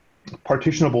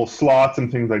partitionable slots and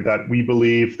things like that, we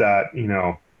believe that, you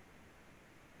know,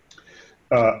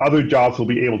 other jobs will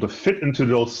be able to fit into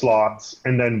those slots,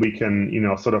 and then we can, you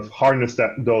know, sort of harness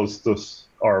those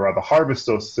or rather harvest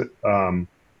those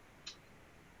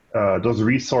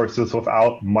resources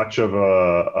without much of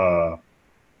a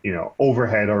you know,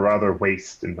 overhead, or rather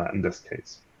waste in this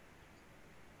case.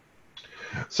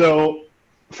 So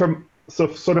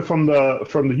sort of from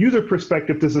the user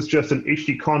perspective, this is just an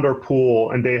HD Condor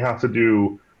pool, and they have to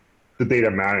do the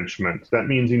data management. That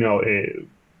means, you know,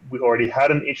 we already had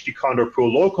an HD Condor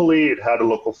pool locally. It had a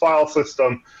local file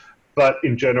system, but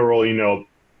in general, you know,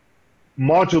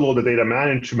 modulo the data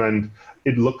management,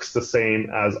 it looks the same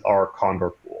as our Condor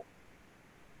pool.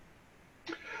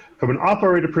 From an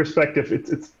operator perspective,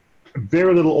 it's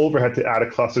very little overhead to add a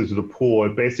cluster to the pool.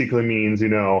 It basically means, you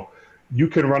know, you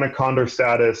can run a Condor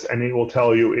status, and it will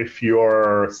tell you if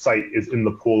your site is in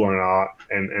the pool or not,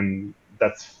 and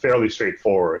that's fairly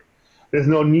straightforward. There's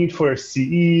no need for a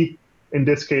CE in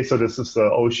this case, so this is the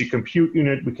OSG compute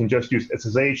unit. We can just use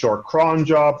SSH or cron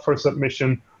job for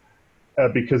submission,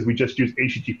 because we just use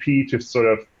HTTP to sort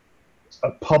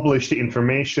of publish the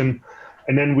information.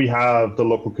 And then we have the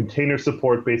local container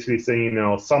support, basically saying, you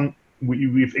know,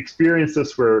 we've experienced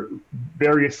this where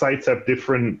various sites have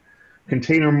different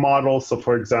container models. So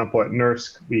for example, at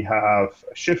NERSC, we have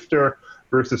a shifter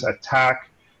versus attack.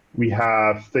 We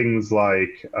have things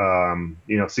like,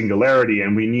 you know, singularity,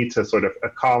 and we need to sort of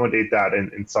accommodate that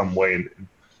in some way. And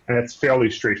it's fairly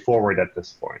straightforward at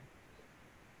this point.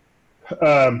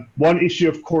 One issue,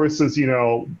 of course, is, you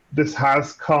know, this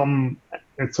has come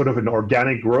at sort of an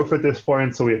organic growth at this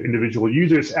point. So we have individual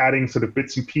users adding sort of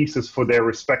bits and pieces for their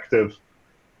respective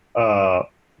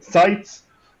sites,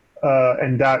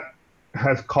 and that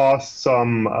has caused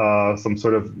some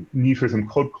sort of need for some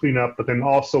code cleanup. But then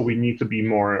also we need to be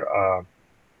more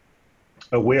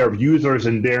aware of users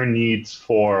and their needs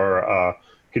for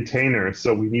containers.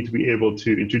 So we need to be able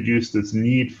to introduce this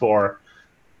need for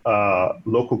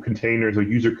local containers, or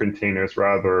user containers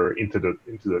rather, into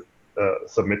the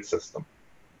submit system.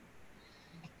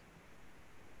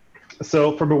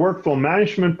 So from a workflow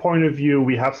management point of view,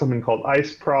 we have something called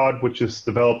IceProd, which is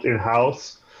developed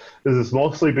in-house. This is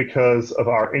mostly because of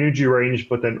our energy range,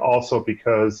 but then also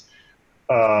because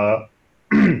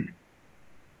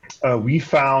we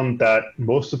found that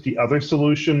most of the other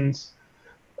solutions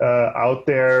out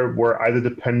there were either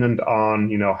dependent on,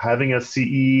 you know, having a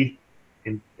CE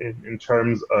in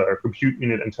terms of a compute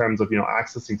unit in terms of, you know,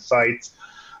 accessing sites,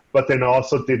 but then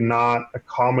also did not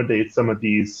accommodate some of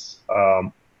these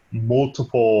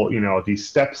multiple, you know, these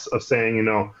steps of saying, you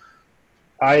know,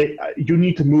 you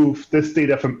need to move this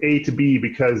data from A to B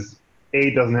because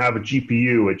A doesn't have a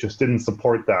GPU. It just didn't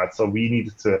support that. So we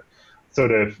needed to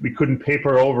sort of, we couldn't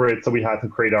paper over it, so we had to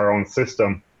create our own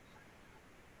system.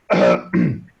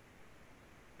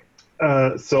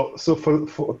 So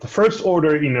for the first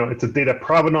order, it's a data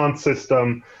provenance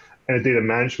system and a data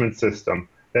management system.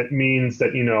 That means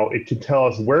that, it can tell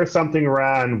us where something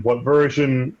ran, what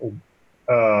version,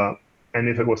 and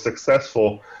if it was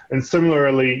successful. And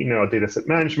similarly, data set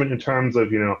management in terms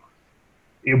of,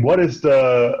 what is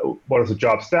the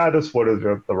job status, what are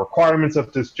the requirements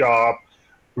of this job,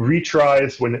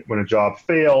 retries when a job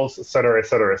fails, et cetera, et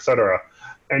cetera, et cetera,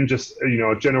 and just,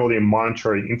 generally a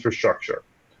monitoring infrastructure.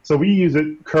 So we use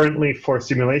it currently for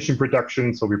simulation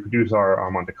production. So we produce our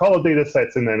Monte Carlo data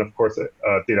sets, and then, of course,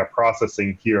 data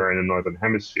processing here in the Northern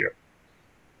Hemisphere.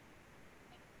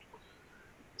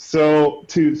 So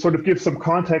to sort of give some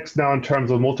context now in terms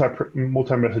of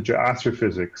multi-messenger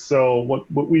astrophysics. So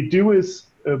what we do is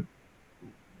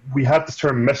we have this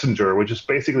term messenger, which is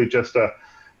basically just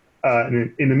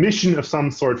an emission of some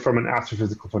sort from an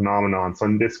astrophysical phenomenon. So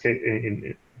in this case,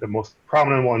 in the most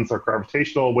prominent ones are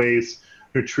gravitational waves,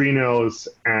 neutrinos,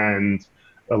 and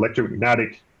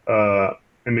electromagnetic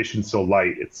emissions, so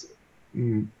light. It's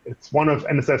one of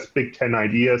NSF's Big 10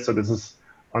 ideas. So this is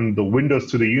on the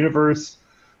Windows to the Universe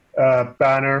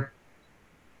banner.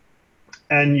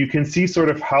 And you can see sort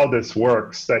of how this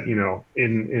works, that,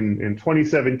 in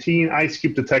 2017,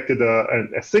 IceCube detected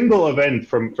a single event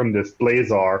from this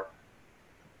blazar,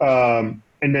 and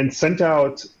then sent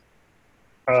out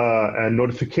a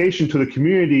notification to the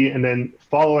community, and then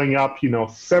following up,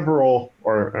 several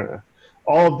or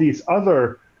all of these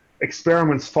other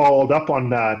experiments followed up on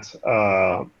that,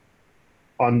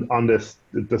 on this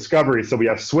discovery. So we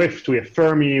have Swift, we have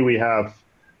Fermi, we have,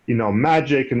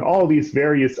 Magic, and all these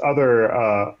various other,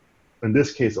 in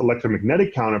this case,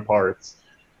 electromagnetic counterparts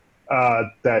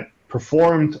that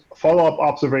performed follow-up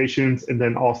observations and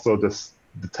then also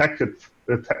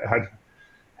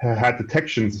had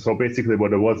detections. So basically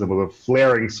what it was a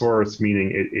flaring source,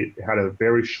 meaning it had a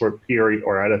very short period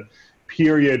or had a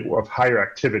period of higher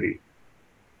activity.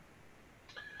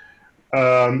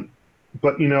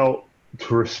 But, to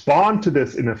respond to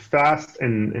this in a fast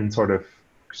and sort of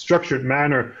structured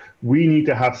manner, we need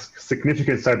to have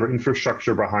significant cyber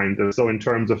infrastructure behind this. So in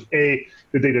terms of the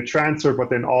data transfer, but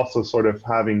then also sort of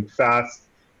having fast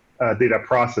data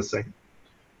processing.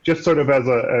 Just sort of as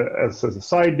a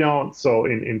side note, so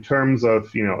in terms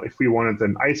of, if we wanted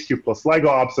an IceCube plus LIGO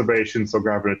observation, so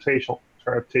gravitational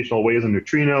waves and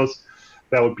neutrinos,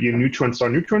 that would be a neutron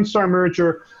star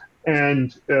merger.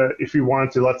 And if you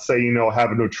wanted to, let's say,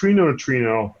 have a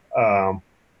neutrino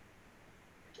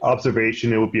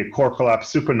observation, it would be a core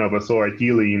collapse supernova. So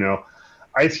ideally,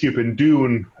 IceCube and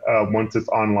Dune, once it's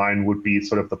online, would be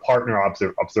sort of the partner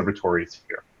observatories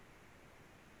here.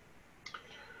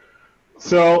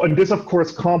 So, and this of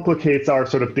course complicates our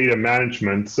sort of data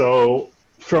management. So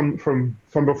from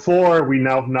before, we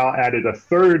now added a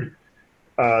third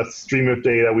stream of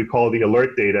data we call the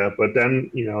alert data, but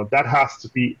then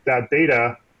that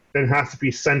data then has to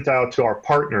be sent out to our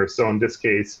partners. So in this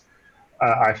case,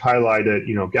 I've highlighted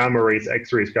gamma rays,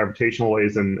 X-rays, gravitational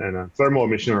waves, and thermal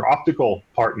emission or optical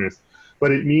partners.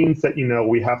 But it means that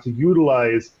we have to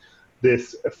utilize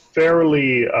this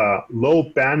fairly low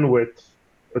bandwidth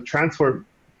transport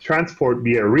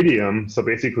via Iridium. So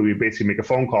basically, we make a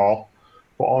phone call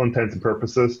for all intents and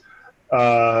purposes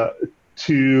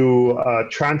to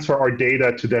transfer our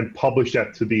data to then publish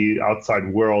that to the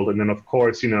outside world. And then, of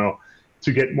course,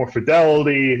 to get more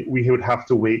fidelity, we would have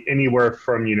to wait anywhere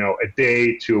from a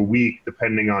day to a week,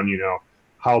 depending on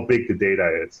how big the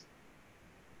data is.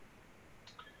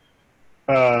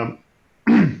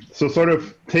 So sort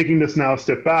of taking this now a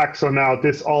step back, so now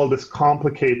all this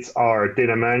complicates our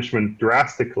data management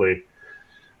drastically.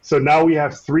 So now we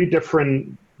have three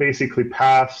different basically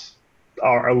paths: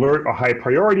 our alert or high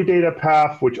priority data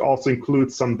path, which also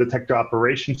includes some detector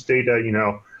operations data,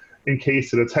 in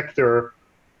case the detector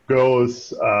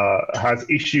has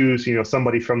issues,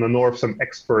 somebody from the north, some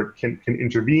expert can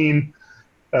intervene.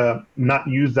 Not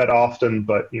used that often,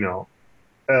 but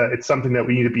it's something that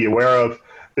we need to be aware of.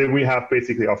 Then we have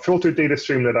basically our filtered data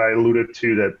stream that I alluded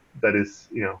to that is,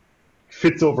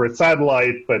 fits over a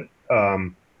satellite, but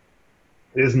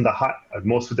isn't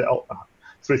most of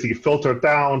it's basically filtered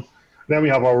down. Then we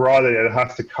have our raw data that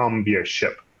has to come via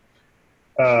ship.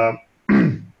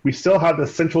 We still have the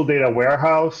central data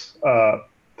warehouse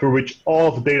through which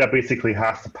all the data basically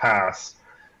has to pass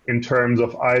in terms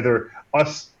of either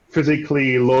us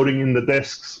physically loading in the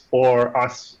disks or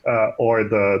us or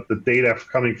the data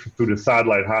coming through the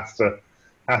satellite has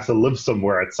to live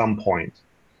somewhere at some point.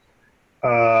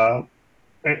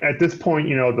 At this point,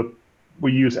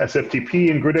 we use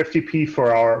SFTP and grid FTP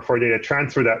for data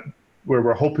transfer where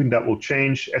we're hoping that will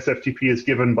change. SFTP is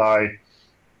given by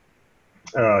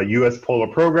US polar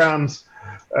programs,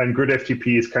 and grid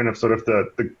FTP is kind of sort of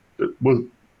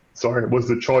was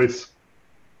the choice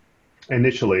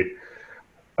initially.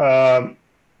 We're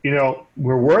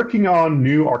working on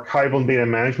new archival and data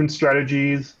management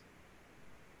strategies,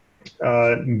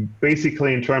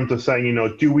 basically in terms of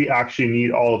saying, do we actually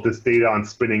need all of this data on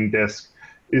spinning disk?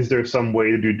 Is there some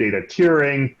way to do data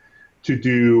tiering, to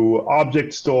do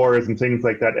object stores and things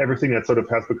like that? Everything that sort of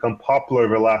has become popular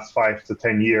over the last 5 to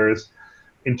 10 years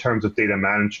in terms of data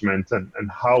management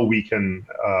and how we can,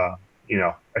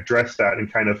 address that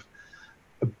and kind of,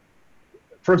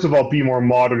 first of all, be more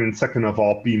modern, and second of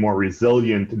all, be more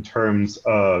resilient in terms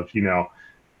of,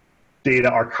 data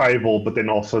archival, but then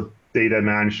also data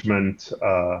management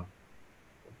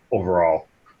overall.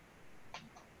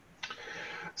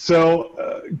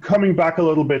 So coming back a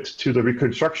little bit to the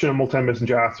reconstruction of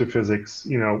multi-messenger astrophysics,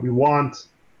 we want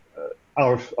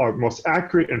our most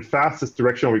accurate and fastest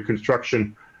directional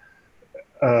reconstruction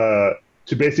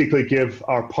to basically give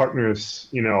our partners,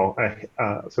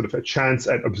 sort of a chance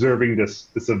at observing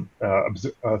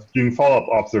doing follow-up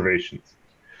observations.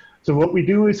 So what we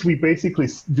do is we basically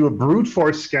do a brute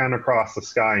force scan across the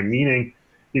sky, meaning,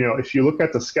 if you look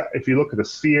at the sky, if you look at the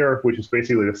sphere, which is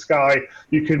basically the sky,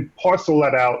 you can parcel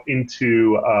that out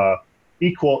into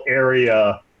equal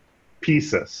area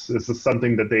pieces. This is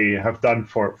something that they have done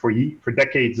for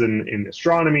decades in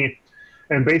astronomy.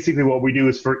 And basically what we do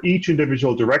is for each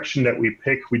individual direction that we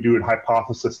pick, we do a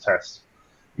hypothesis test.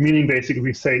 Meaning basically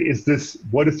we say,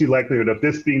 what is the likelihood of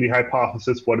this being the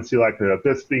hypothesis? What is the likelihood of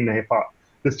this being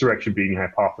this direction being the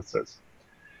hypothesis?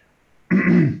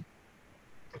 The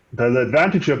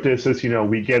advantage of this is,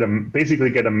 we basically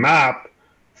get a map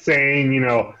saying,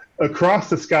 across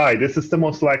the sky, this is the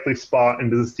most likely spot and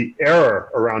this is the error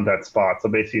around that spot. So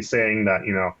basically saying that,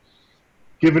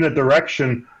 given a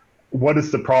direction, what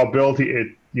is the probability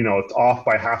it's off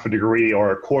by half a degree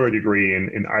or a quarter degree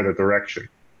in either direction?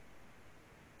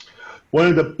 One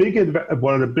of the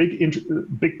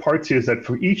big parts here is that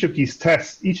for each of these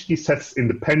tests is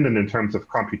independent in terms of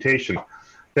computation.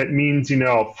 That means,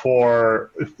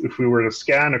 if we were to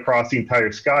scan across the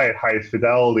entire sky at highest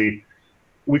fidelity,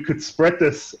 we could spread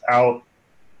this out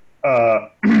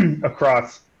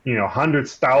across,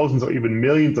 hundreds, thousands, or even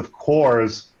millions of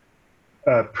cores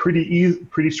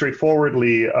pretty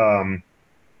straightforwardly,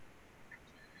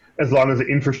 as long as the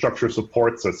infrastructure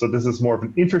supports it. So this is more of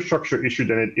an infrastructure issue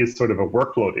than it is sort of a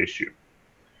workload issue.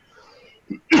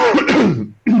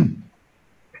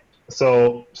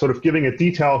 So sort of giving a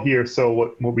detail here, so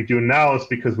what we do now is,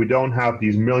 because we don't have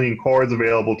these million cores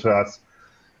available to us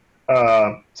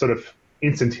sort of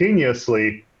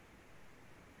instantaneously,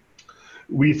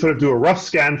 we sort of do a rough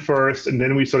scan first, and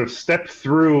then we sort of step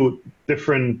through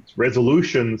different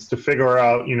resolutions to figure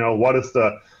out, what is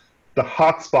the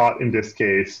hotspot in this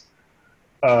case,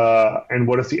 and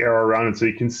what is the error around it. So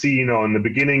you can see, in the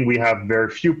beginning we have very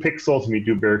few pixels, and we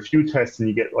do very few tests, and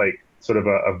you get like sort of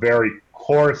a very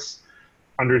coarse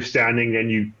understanding, and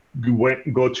you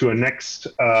go to a next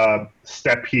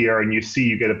step here, and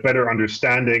you get a better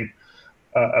understanding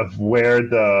of where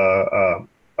the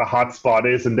hotspot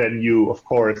is, and then you, of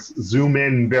course, zoom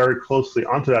in very closely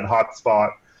onto that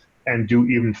hotspot and do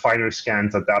even finer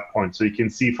scans at that point. So you can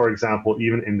see, for example,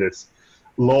 even in this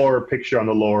lower picture on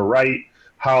the lower right,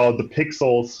 how the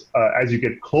pixels, as you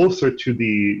get closer to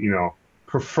the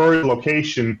preferred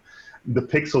location, the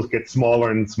pixels get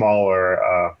smaller and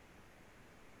smaller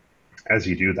as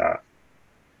you do that.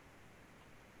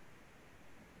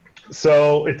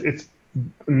 So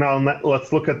now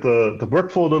let's look at the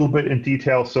workflow a little bit in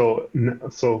detail. So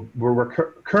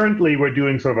currently we're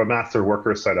doing sort of a master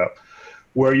worker setup,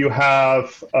 where you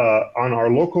have on our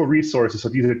local resources, so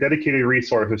these are dedicated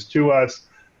resources to us,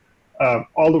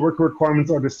 all the worker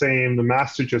requirements are the same. The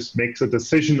master just makes a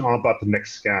decision about the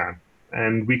next scan,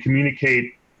 and we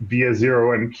communicate via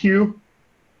 0MQ.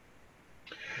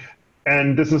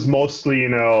 And this is mostly,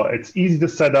 it's easy to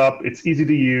set up, it's easy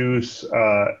to use.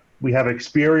 We have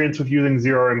experience with using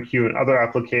 0MQ and other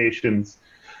applications.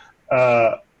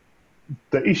 The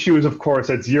issue is, of course,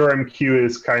 that 0MQ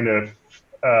is kind of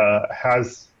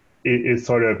is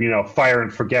sort of fire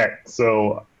and forget.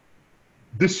 So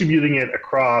distributing it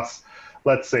across,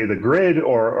 let's say, the grid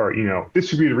or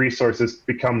distributed resources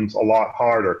becomes a lot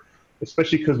harder,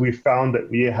 especially because we found that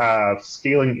we have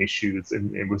scaling issues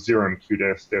with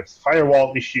 0MQ. There's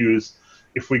firewall issues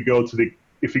if we go to the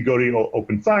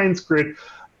open science grid.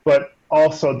 But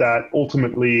also that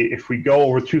ultimately, if we go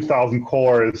over 2,000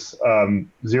 cores,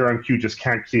 0MQ just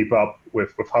can't keep up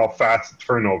with how fast the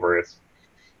turnover is.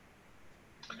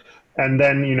 And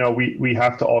then, we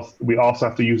also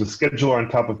have to use a scheduler on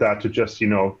top of that to just,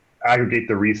 aggregate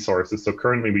the resources. So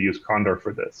currently we use Condor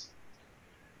for this.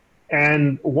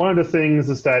 And one of the things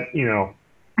is that,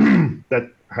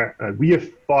 that we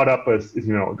have thought up as,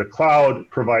 the cloud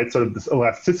provides sort of this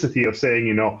elasticity of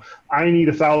saying, I need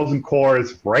 1,000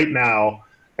 cores right now,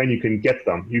 and you can get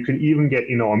them. You can even get,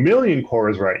 1,000,000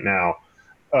 cores right now,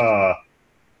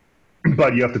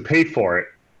 but you have to pay for it.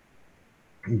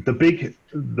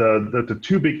 The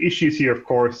two big issues here, of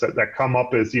course, that come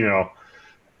up is,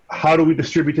 how do we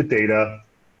distribute the data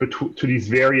to these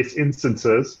various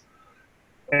instances,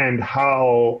 and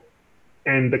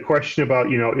the question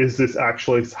about, is this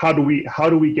actually, how do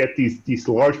we get these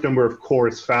large number of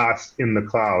cores fast in the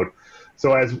cloud?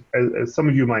 So as some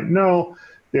of you might know,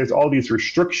 there's all these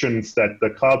restrictions that the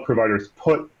cloud providers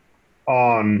put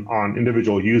on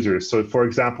individual users. So for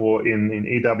example, in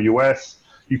AWS,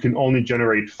 you can only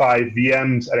generate 5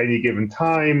 VMs at any given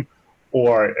time,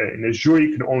 or in Azure,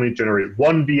 you can only generate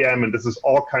 1 VM, and this is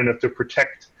all kind of to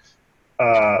protect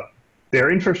their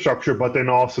infrastructure, but then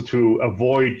also to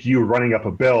avoid you running up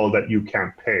a bill that you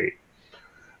can't pay.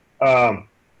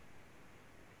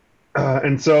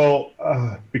 And so,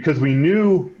 because we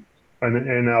knew,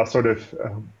 and now sort of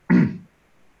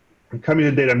coming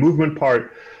to the data movement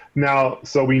part, now,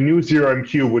 so we knew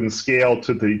 0MQ wouldn't scale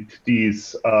to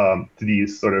these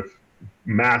sort of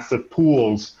massive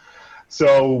pools.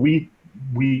 So we're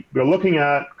looking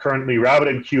at currently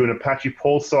RabbitMQ and Apache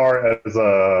Pulsar as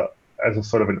a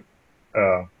sort of an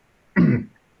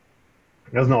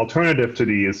as an alternative to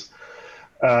these.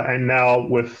 And now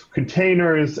with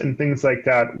containers and things like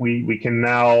that, we can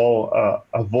now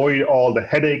avoid all the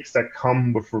headaches that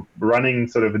come with running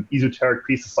sort of an esoteric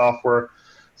piece of software.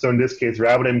 So in this case,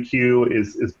 RabbitMQ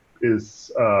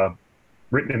is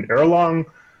written in Erlang.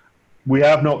 We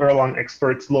have no Erlang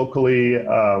experts locally.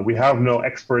 We have no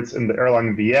experts in the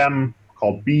Erlang VM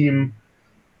called Beam.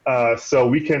 So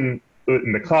we can,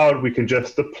 in the cloud, we can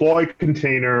just deploy a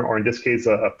container, or in this case,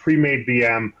 a pre-made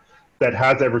VM that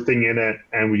has everything in it,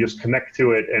 and we just connect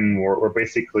to it, and we're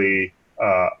basically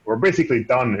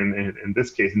done in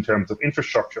this case in terms of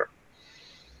infrastructure.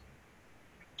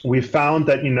 We found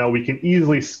that we can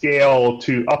easily scale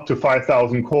to up to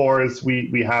 5,000 cores.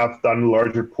 We have done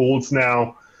larger pools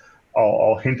now.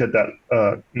 I'll hint at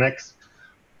that next.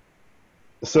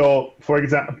 So, for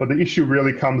example, but the issue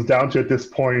really comes down to, at this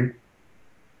point,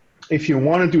 if you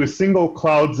want to do a single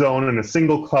cloud zone and a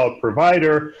single cloud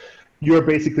provider, you're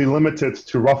basically limited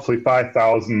to roughly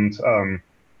 5,000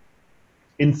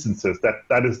 instances.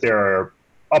 That is their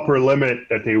upper limit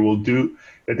that they will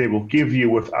give you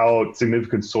without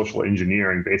significant social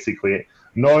engineering, basically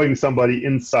knowing somebody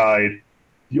inside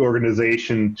the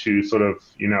organization to sort of,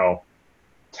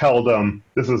 tell them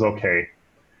this is okay.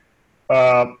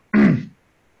 And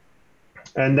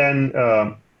then,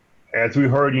 as we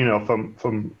heard,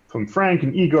 from Frank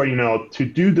and Igor, to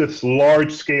do this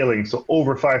large scaling, so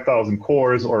over 5,000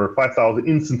 cores or 5,000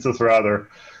 instances rather,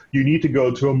 you need to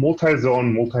go to a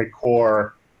multi-zone,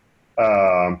 multi-core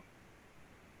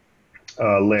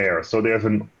layer. So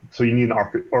you need an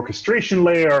orchestration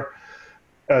layer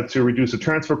to reduce the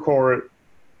transfer core.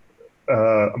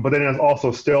 But then there's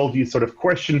also still these sort of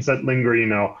questions that linger,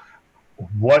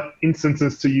 what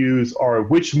instances to use, or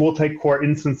which multi-core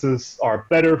instances are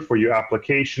better for your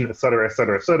application, et cetera, et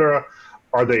cetera, et cetera.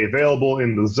 Are they available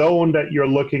in the zone that you're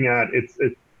looking at?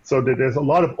 So that there's a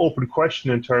lot of open question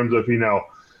in terms of,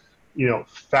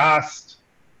 fast,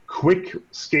 quick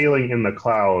scaling in the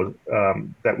cloud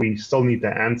that we still need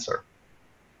to answer.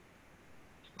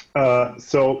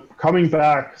 So coming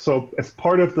back, so as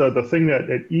part of the thing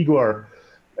that Igor,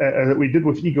 that we did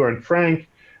with Igor and Frank,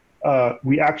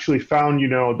 we actually found,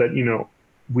 that,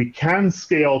 we can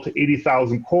scale to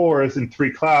 80,000 cores in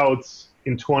 3 clouds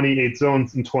in 28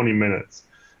 zones in 20 minutes.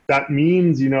 That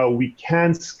means, we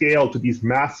can scale to these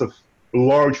massive,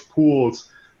 large pools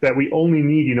that we only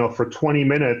need, for 20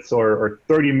 minutes or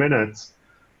 30 minutes,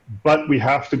 but we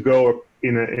have to go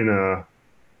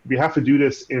we have to do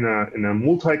this in a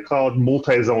multi-cloud,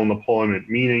 multi-zone deployment,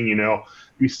 meaning,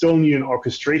 we still need an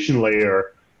orchestration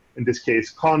layer, in this case,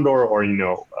 Condor, or,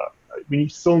 we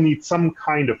still need some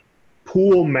kind of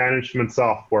pool management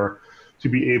software to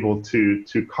be able to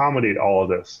accommodate all of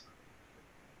this.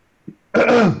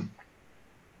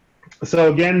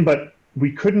 So again, but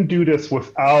we couldn't do this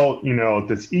without,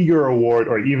 this Eager Award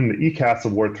or even the ECAS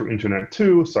Award through Internet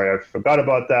 2. Sorry, I forgot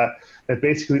about that. That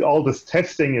basically all this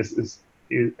testing is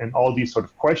and all these sort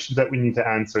of questions that we need to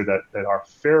answer that are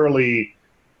fairly,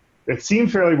 that seem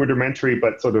fairly rudimentary,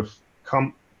 but sort of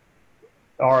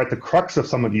are at the crux of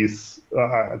some of these,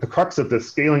 at the crux of the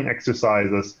scaling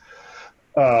exercises.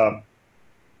 And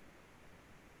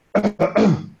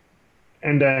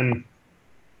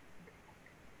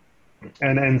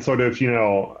then sort of,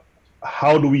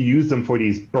 how do we use them for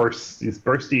these bursts, these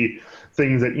bursty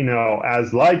things that,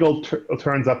 as LIGO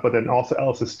turns up, but then also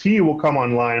LSST will come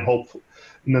online, hopefully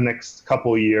in the next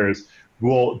couple of years,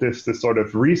 this sort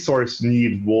of resource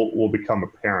need will become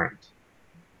apparent.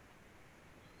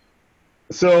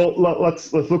 So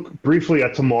let's look briefly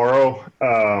at tomorrow.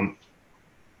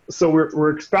 So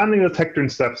we're expanding the detector in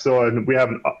steps. So we have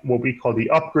what we call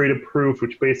the upgraded proof,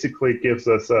 which basically gives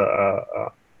us an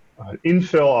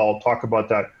infill. I'll talk about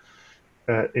that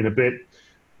in a bit.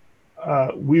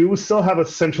 We will still have a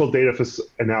central data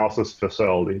analysis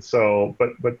facility. So,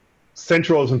 but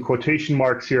central is in quotation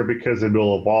marks here because it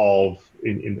will evolve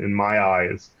in my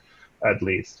eyes, at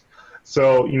least.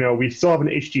 So, we still have an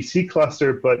HTC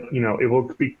cluster, but, it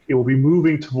will be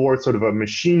moving towards sort of a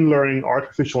machine learning,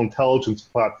 artificial intelligence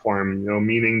platform,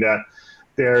 meaning that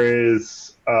there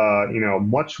is,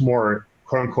 much more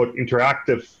quote unquote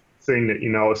interactive thing that,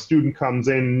 a student comes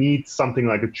in, needs something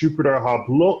like a Jupyter Hub,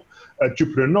 a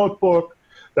Jupyter notebook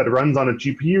that runs on a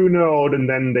GPU node, and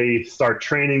then they start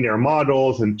training their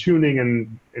models and tuning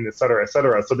and et cetera, et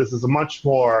cetera. So this is a much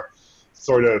more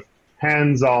sort of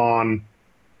hands-on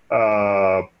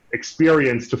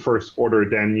experience to first order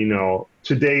than,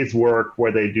 today's work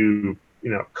where they do,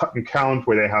 cut and count,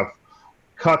 where they have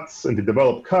cuts and they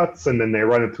develop cuts and then they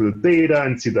run it through the data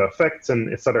and see the effects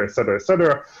and et cetera, et cetera, et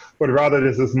cetera. But rather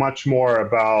this is much more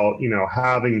about,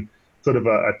 having sort of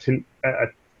a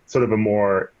sort of a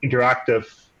more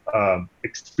interactive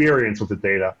experience with the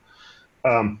data.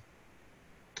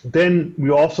 Then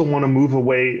we also want to move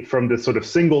away from this sort of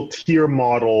single tier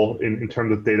model in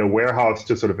terms of data warehouse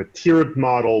to sort of a tiered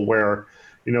model where,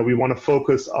 we want to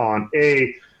focus on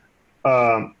the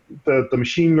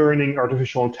machine learning,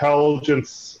 artificial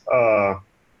intelligence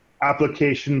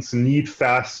applications need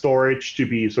fast storage to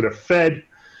be sort of fed.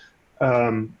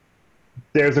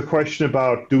 There's a question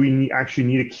about, do we actually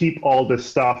need to keep all this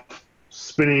stuff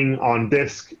spinning on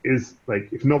disk? Is like,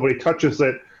 if nobody touches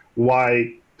it,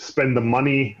 why spend the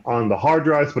money on the hard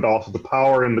drives, but also the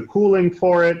power and the cooling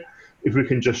for it, if we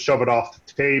can just shove it off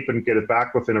the tape and get it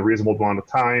back within a reasonable amount of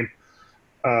time.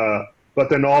 But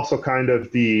then also kind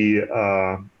of the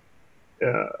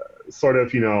sort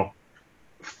of,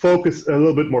 focus a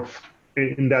little bit more,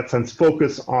 in that sense,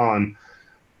 focus on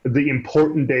the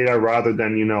important data rather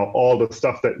than, all the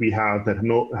stuff that we have that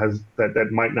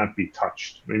might not be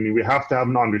touched. I mean, we have to have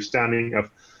an understanding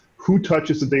of who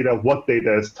touches the data, what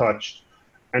data is touched,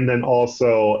 and then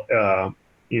also,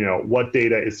 what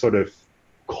data is sort of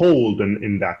cold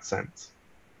in that sense.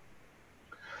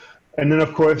 And then,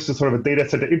 of course, the sort of a data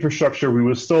center infrastructure, we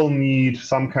will still need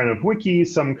some kind of wiki,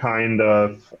 some kind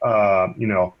of,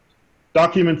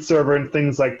 document server and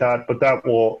things like that. But that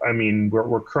will, I mean,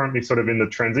 we're currently sort of in the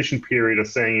transition period of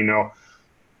saying,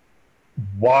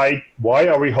 why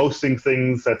are we hosting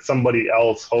things that somebody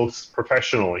else hosts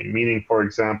professionally? Meaning, for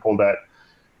example, that,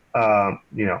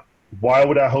 why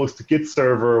would I host a Git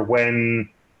server when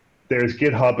there's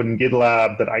GitHub and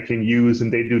GitLab that I can use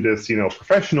and they do this,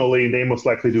 professionally, and they most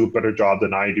likely do a better job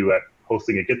than I do at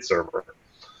hosting a Git server.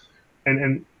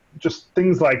 And just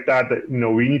things like that,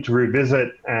 we need to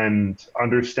revisit and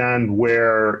understand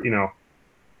where,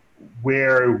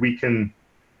 where we can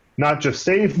not just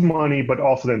save money, but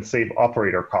also then save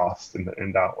operator costs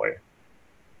in that way.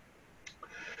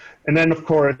 And then, of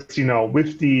course,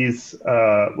 with these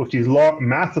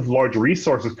massive large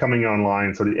resources coming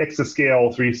online, so the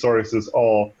exascale resources,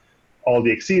 all the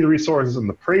Exceed resources and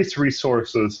the Prace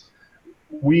resources,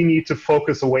 we need to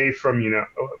focus away from,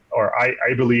 or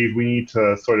I believe we need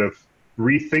to sort of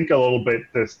rethink a little bit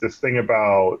this thing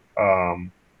about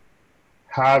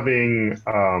having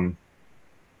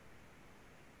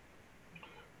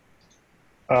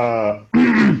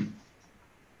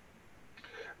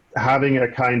having a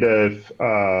kind of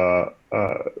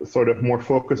sort of more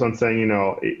focus on saying,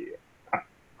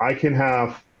 I can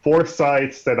have 4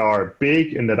 sites that are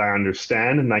big and that I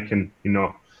understand, and I can,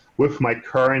 with my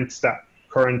current staffing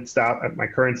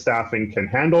can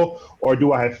handle, or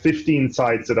do I have 15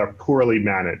 sites that are poorly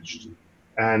managed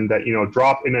and that,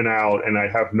 drop in and out, and I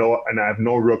have no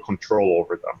real control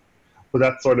over them. So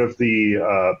that's sort of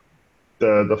the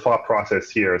thought process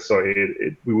here. So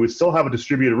we would still have a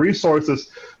distributed resources.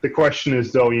 The question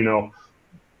is, though,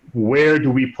 where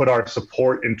do we put our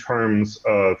support in terms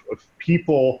of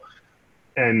people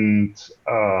and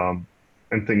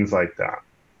and things like that.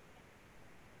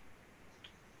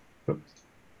 Oops.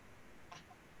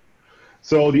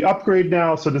 So the upgrade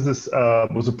now, so this is,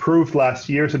 was approved last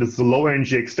year. So this is a low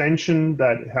energy extension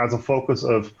that has a focus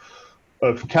of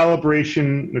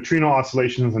calibration, neutrino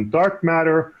oscillations, and dark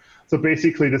matter. So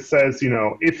basically this says,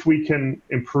 if we can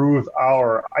improve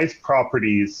our ice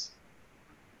properties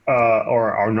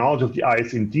or our knowledge of the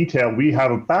ice in detail, we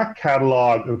have a back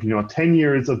catalog of 10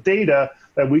 years of data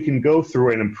that we can go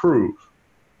through and improve.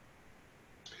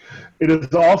 It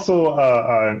is also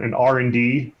an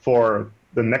R&D for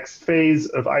the next phase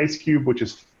of IceCube, which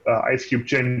is IceCube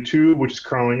Gen 2, which is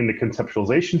currently in the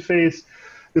conceptualization phase.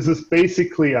 This is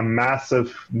basically a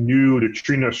massive new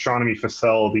neutrino astronomy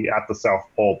facility at the South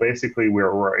Pole. Basically,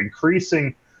 we're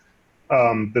increasing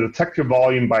the detector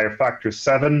volume by a factor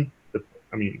 7.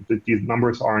 I mean, these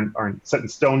numbers aren't set in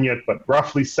stone yet, but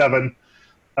roughly 7.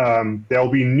 There'll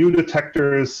be new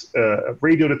detectors,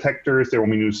 radio detectors. There will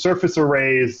be new surface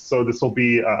arrays. So this will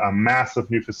be a massive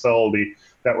new facility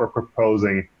that we're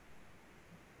proposing.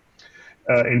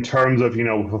 In terms of,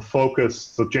 with a focus,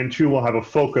 so Gen 2 will have a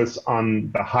focus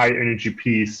on the high energy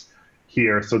piece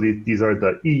here. So these are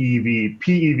the EEV,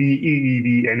 PEV,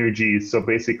 EEV energies. So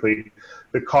basically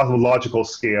the cosmological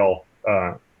scale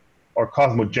or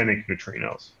cosmogenic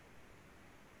neutrinos.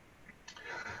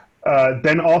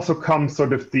 Then also comes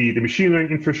sort of the machine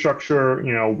learning infrastructure.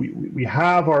 We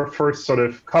have our first sort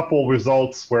of couple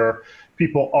results where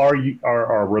people are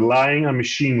relying on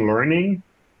machine learning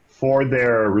for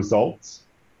their results.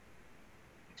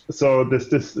 So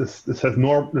this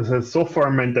has so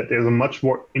far meant that there's a much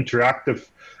more interactive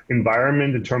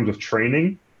environment in terms of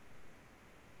training.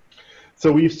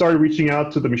 So we've started reaching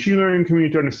out to the machine learning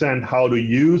community to understand how to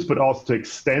use, but also to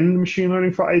extend machine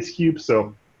learning for IceCube.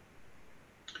 So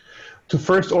to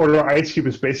first order, IceCube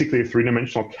is basically a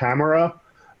three-dimensional camera.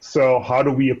 So how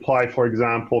do we apply, for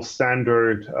example,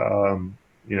 standard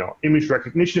image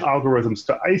recognition algorithms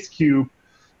to IceCube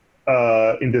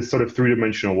in this sort of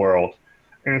three-dimensional world?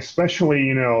 And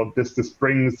especially, this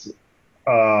brings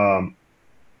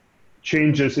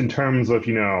changes in terms of,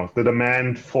 the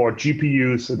demand for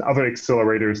GPUs and other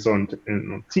accelerators, so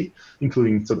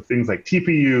including sort of things like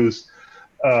TPUs,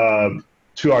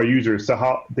 to our users. So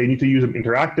how they need to use them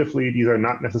interactively. These are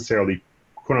not necessarily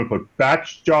quote unquote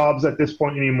batch jobs at this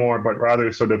point anymore, but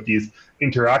rather sort of these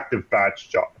interactive batch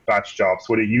jobs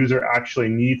where the user actually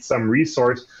needs some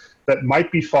resource that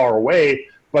might be far away,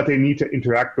 but they need to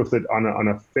interact with it on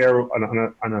a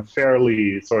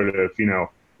fairly sort of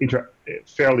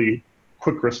fairly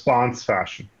quick response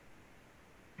fashion.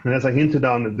 And as I hinted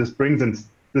on, this brings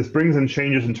in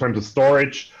changes in terms of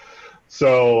storage.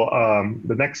 So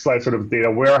the next slide, sort of data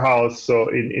warehouse. So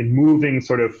in moving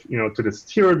sort of to this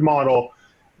tiered model,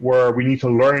 where we need to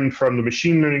learn from the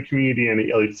machine learning community and the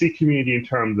LHC community in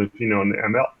terms of in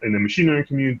the machine learning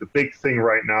community, the big thing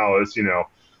right now is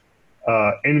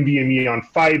NVMe on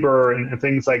fiber and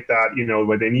things like that,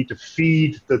 where they need to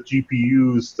feed the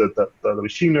GPUs, the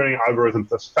machine learning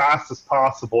algorithms as fast as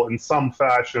possible in some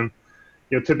fashion.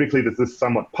 Typically this is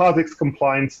somewhat POSIX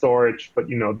compliant storage, but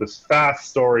this fast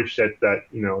storage that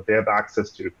they have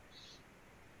access to.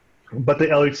 But the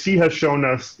LHC has shown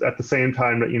us at the same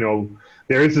time that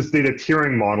there is this data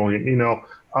tiering model.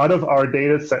 Out of our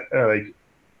data set,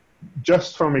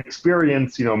 just from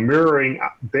experience, mirroring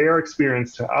their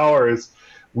experience to ours,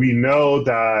 we know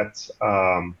that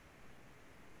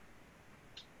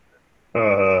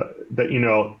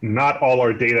not all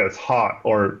our data is hot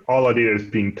or all our data is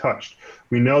being touched.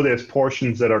 We know there's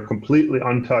portions that are completely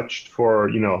untouched for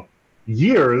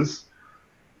years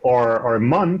or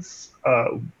months.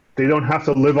 They don't have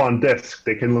to live on disk;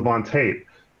 they can live on tape.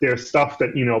 There's stuff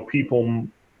that people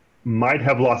might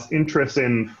have lost interest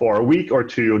in for a week or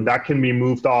two, that can be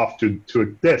moved off to a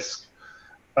disk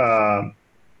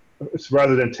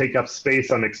rather than take up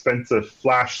space on expensive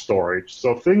flash storage.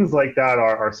 So things like that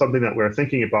are something that we're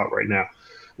thinking about right now.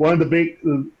 One of the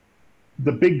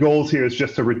big goals here is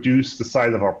just to reduce the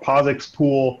size of our POSIX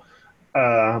pool.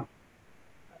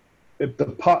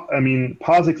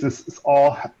 POSIX is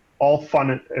all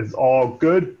fun, is all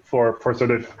good for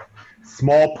sort of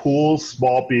small pools,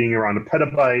 small being around a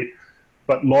petabyte,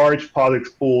 but large POSIX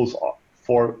pools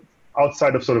for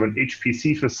outside of sort of an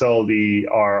HPC facility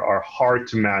are hard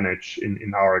to manage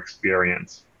in our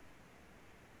experience.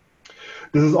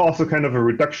 This is also kind of a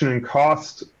reduction in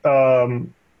cost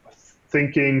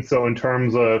thinking. So in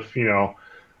terms of,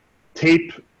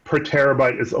 tape per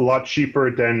terabyte is a lot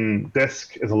cheaper than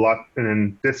disk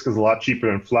and disk is a lot cheaper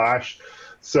than flash.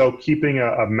 So keeping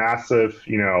a massive,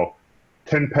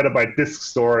 10 petabyte disk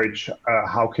storage,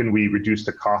 how can we reduce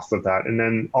the cost of that? And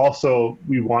then also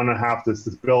we want to have this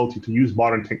ability to use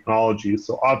modern technologies,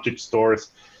 so object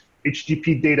stores,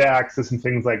 HTTP data access, and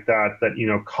things like that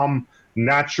come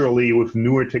naturally with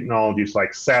newer technologies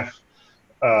like Ceph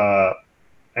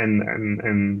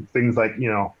and things like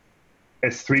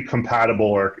S3 compatible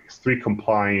or S3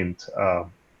 compliant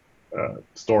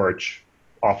storage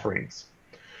offerings.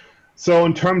 So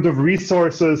in terms of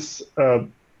resources,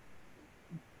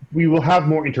 we will have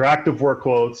more interactive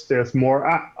workloads. There's more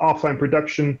offline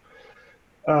production.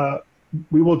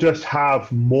 We will just have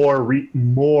more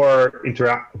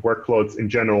interactive workloads in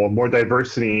general, more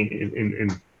diversity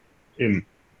in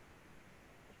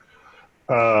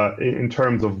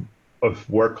terms of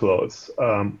workloads.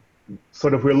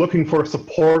 Sort of, we're looking for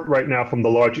support right now from the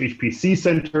large HPC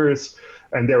centers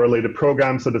and their related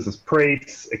programs. So this is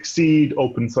PRACE, Exceed,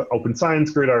 Open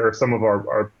Science Grid are some of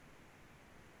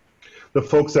the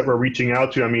folks that we're reaching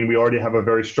out to. I mean, we already have a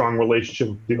very strong relationship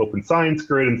with the Open Science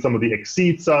Grid and some of the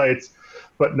Exceed sites,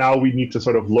 but now we need to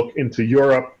sort of look into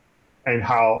Europe and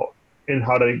how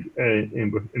to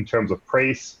in terms of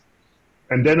PRACE.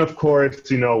 And then, of course,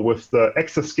 with the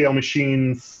exascale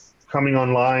machines coming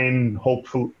online,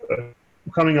 hopefully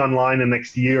coming online in the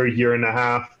next year and a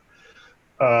half,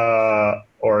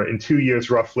 or in 2 years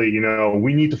roughly,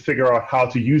 we need to figure out how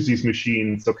to use these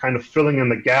machines. So kind of filling in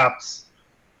the gaps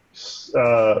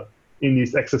in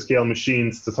these exascale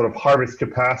machines to sort of harvest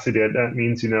capacity. That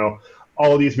means,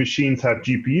 all of these machines have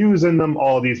GPUs in them.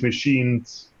 All of these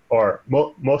machines, or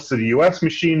most of the US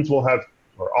machines will have,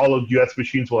 or all of US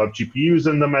machines will have GPUs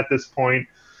in them at this point.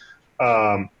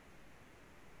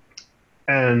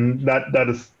 And that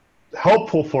is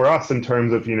helpful for us in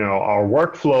terms of our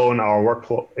workflow and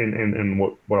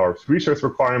what our resource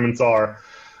requirements are,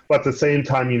 but at the same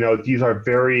time these are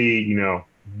very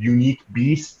unique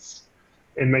beasts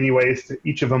in many ways.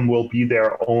 Each of them will be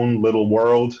their own little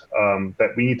world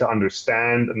that we need to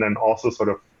understand and then also sort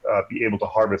of be able to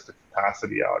harvest the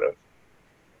capacity out of.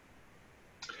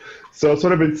 So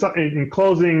sort of in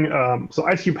closing, so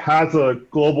IceCube has a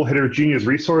global heterogeneous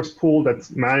resource pool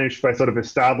that's managed by sort of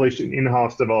established and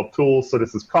in-house developed tools. So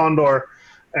this is Condor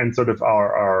and sort of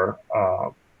our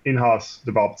in-house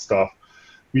developed stuff.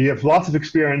 We have lots of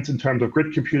experience in terms of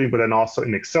grid computing, but then also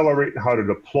in accelerate, how to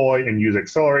deploy and use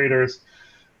accelerators.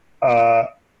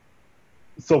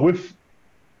 So with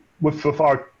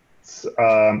our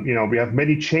we have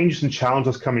many changes and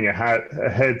challenges coming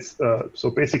ahead. So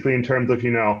basically, in terms of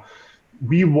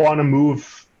we want to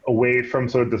move away from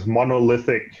sort of this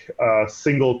monolithic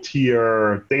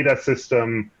single-tier data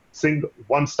system,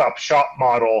 one-stop shop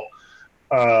model,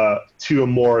 to a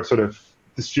more sort of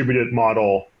distributed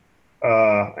model,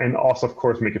 and also, of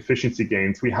course, make efficiency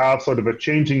gains. We have sort of a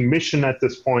changing mission at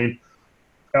this point,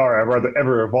 or a rather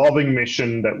ever-evolving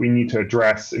mission that we need to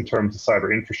address in terms of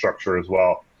cyber infrastructure as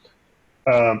well.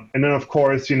 And then, of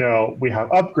course, we have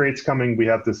upgrades coming. We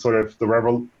have this sort of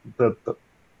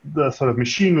the sort of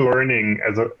machine learning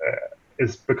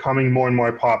is becoming more and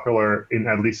more popular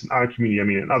at least in our community. I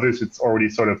mean, in others, it's already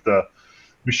sort of the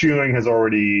machine learning has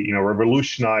already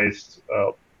revolutionized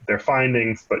their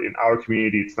findings, but in our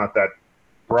community, it's not that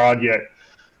broad yet.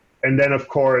 And then, of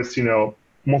course,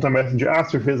 multi-messenger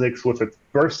astrophysics with its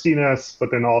burstiness, but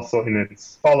then also in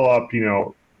its follow-up,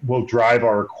 will drive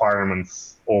our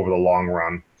requirements over the long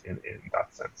run in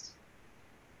that sense.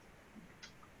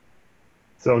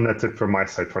 So that's it from my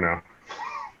side for now.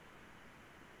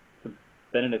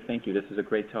 Benedikt, thank you. This is a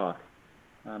great talk.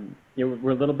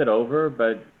 We're a little bit over,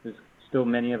 but there's still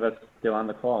many of us still on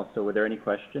the call. So were there any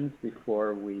questions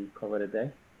before we call it a day?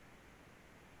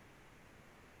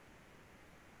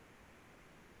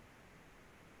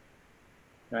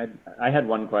 I had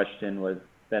one question. Was,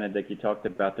 Benedikt, you talked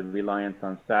about the reliance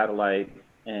on satellite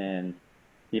and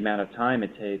the amount of time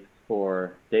it takes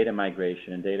for data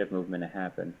migration and data movement to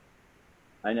happen.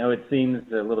 I know it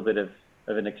seems a little bit of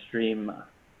an extreme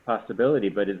possibility,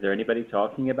 but is there anybody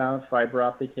talking about fiber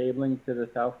optic cabling to the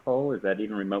South Pole? Is that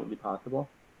even remotely possible?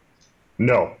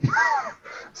 No.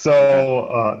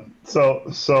 So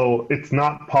it's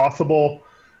not possible,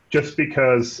 just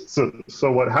because.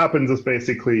 So what happens is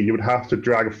basically you would have to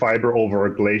drag a fiber over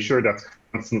a glacier that's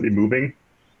constantly moving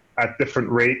at different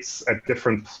rates at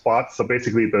different spots. So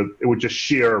basically, it would just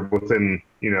shear within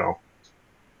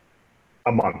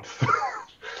a month.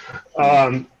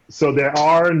 So there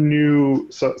are new,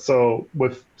 so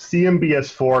with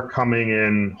CMBS4 coming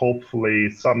in,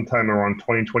 hopefully sometime around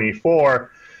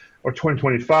 2024 or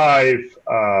 2025,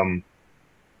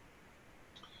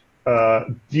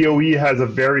 DOE has a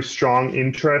very strong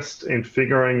interest in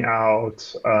figuring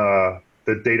out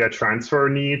the data transfer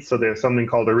needs. So there's something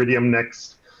called Iridium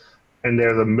Next, and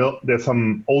there's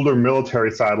some older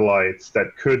military satellites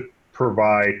that could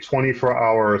provide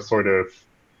 24-hour sort of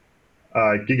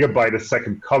gigabyte a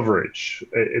second coverage.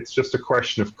 It's just a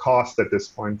question of cost at this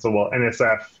point. So will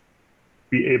NSF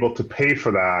be able to pay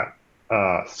for that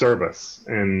service?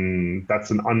 And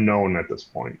that's an unknown at this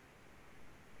point.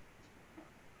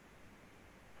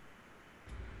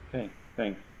 Okay,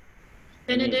 thanks.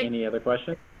 Benedikt, Any other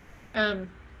questions?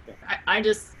 I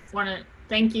just want to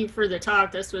thank you for the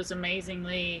talk. This was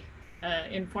amazingly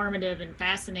informative and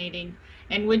fascinating.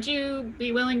 And would you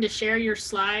be willing to share your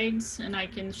slides and I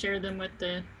can share them with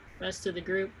the rest of the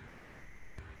group?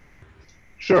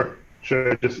 Sure.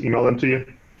 Should I just email them to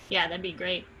you? Yeah, that'd be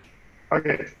great.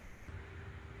 Okay.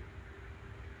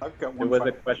 I've got There one. was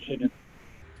a question.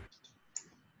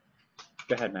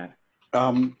 Go ahead, Matt.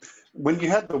 When you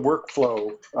had the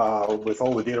workflow with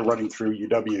all the data running through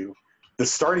UW, the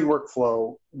starting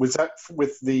workflow, was that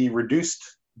with the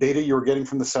reduced data you were getting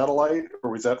from the satellite,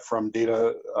 or was that from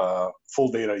data, full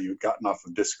data you'd gotten off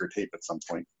of disk or tape at some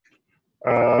point?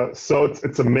 So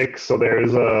it's a mix. So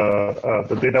there's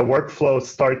the data workflow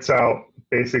starts out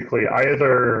basically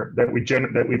either that we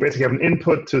basically have an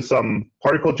input to some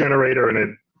particle generator and it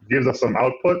gives us some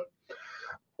output,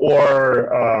 or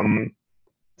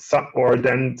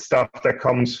then stuff that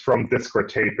comes from disk or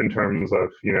tape in terms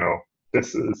of,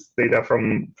 this is data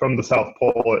from the South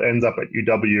Pole, it ends up at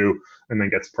UW and then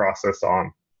gets processed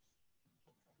on.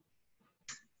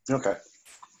 Okay,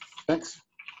 thanks.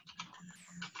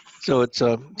 So it's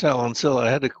Alan Silla. I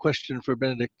had a question for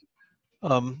Benedikt.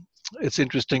 It's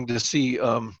interesting to see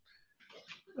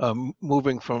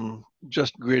moving from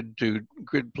just grid to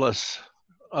grid plus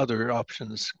other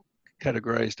options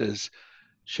categorized as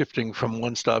shifting from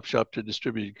one-stop shop to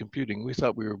distributed computing. We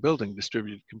thought we were building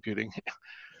distributed computing.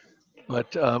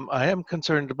 But I am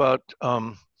concerned about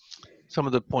some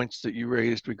of the points that you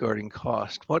raised regarding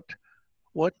cost. What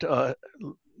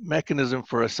mechanism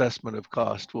for assessment of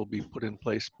cost will be put in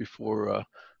place before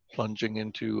plunging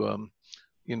into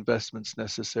investments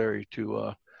necessary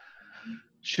to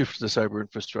shift the cyber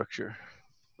infrastructure?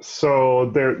 So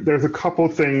there's a couple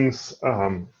things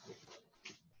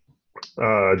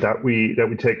that we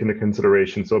take into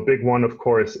consideration. So a big one, of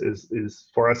course, is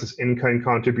for us is in-kind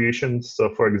contributions.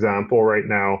 So for example, right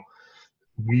now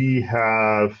we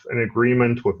have an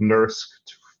agreement with NERSC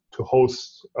to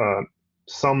host or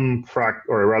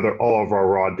rather all of our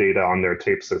raw data on their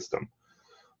tape system.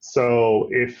 So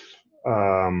if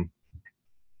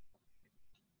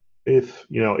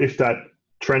that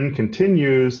trend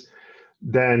continues,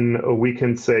 then we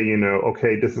can say,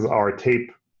 okay, this is our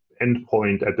tape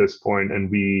endpoint at this point,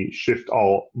 and we shift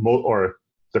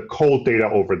the cold data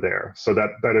over there. So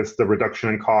that is the reduction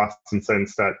in costs, in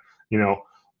sense that,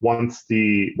 once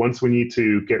we need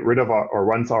to get rid of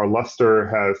once our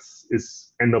luster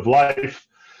is end of life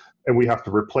and we have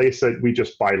to replace it, we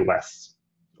just buy less,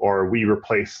 or we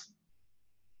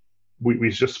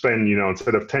just spend,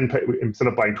 instead of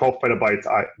buying 12 petabytes,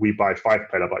 we buy 5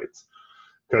 petabytes,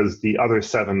 because the other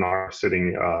 7 are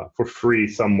sitting for free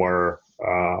somewhere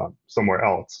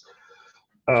else.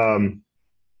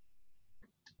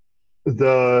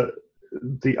 The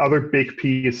other big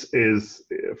piece is,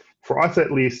 for us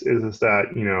at least, is that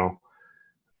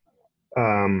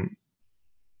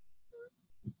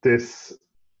this.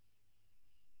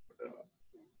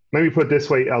 Let me put it this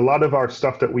way: a lot of our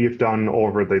stuff that we've done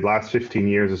over the last 15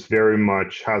 years has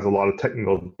a lot of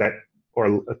technical debt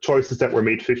or choices that were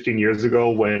made 15 years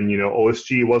ago, when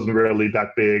OSG wasn't really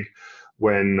that big,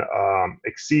 when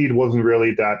Exceed wasn't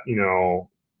really that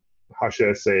how should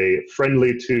I say,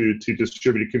 friendly to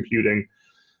distributed computing,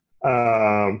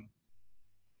 and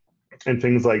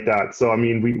things like that. So I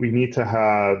mean, we need to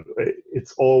have,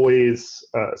 it's always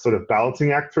a sort of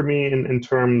balancing act for me in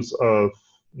terms of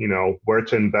where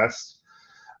to invest.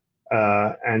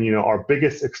 And our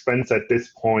biggest expense at this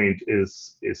point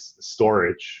is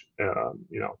storage.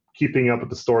 Keeping up with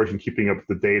the storage and keeping up with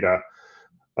the data.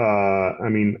 I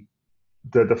mean,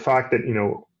 the fact that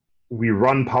we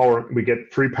run power, we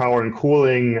get free power and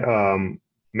cooling,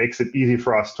 makes it easy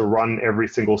for us to run every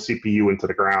single CPU into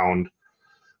the ground.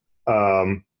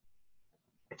 And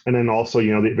then also,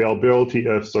 the availability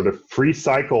of sort of free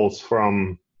cycles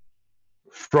from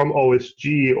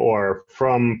OSG or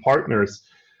from partners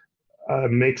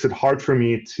makes it hard for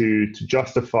me to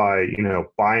justify,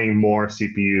 buying more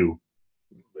CPU.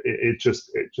 It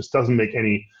just doesn't make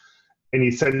any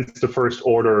sense to first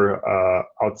order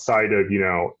outside of,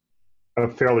 a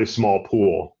fairly small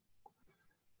pool,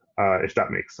 if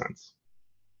that makes sense.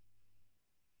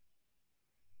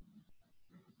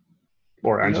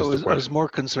 or answers to I was questions. more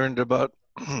concerned about,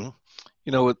 the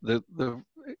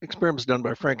experiments done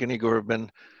by Frank and Igor have been,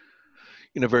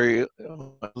 very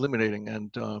illuminating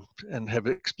and have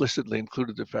explicitly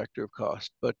included the factor of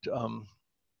cost. But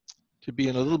to be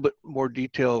in a little bit more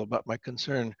detail about my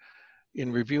concern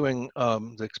in reviewing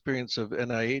the experience of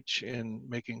NIH in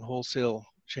making wholesale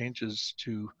changes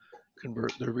to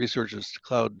convert their researchers to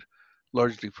cloud,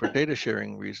 largely for data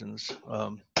sharing reasons,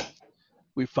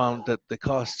 we found that the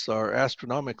costs are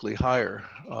astronomically higher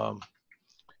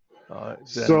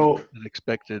than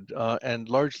expected, and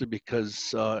largely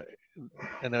because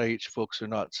NIH folks are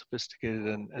not sophisticated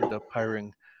and end up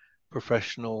hiring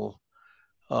professional,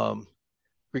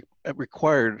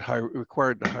 required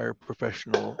to hire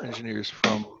professional engineers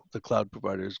from the cloud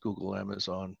providers, Google,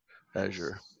 Amazon,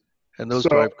 Azure, and those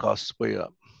drive costs way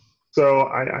up. So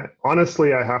I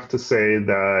honestly, I have to say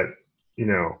that,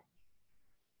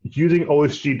 using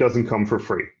OSG doesn't come for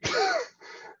free.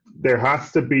 There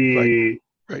has to be,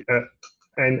 right.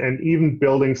 And even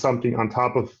building something on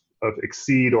top of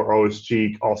Exceed or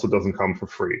OSG also doesn't come for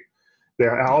free.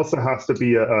 There also has to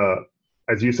be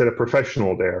as you said, a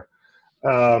professional there.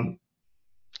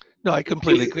 No, I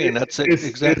completely agree, and that's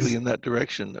exactly in that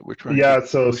direction that we're trying. Yeah.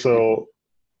 So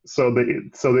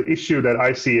the issue that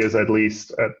I see is, at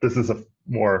least this is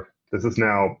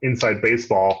now inside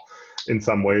baseball in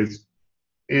some ways,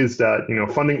 is that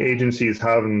funding agencies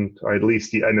haven't, or at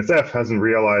least the NSF hasn't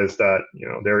realized that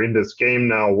they're in this game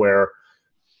now where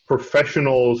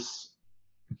professionals,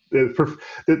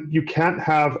 that you can't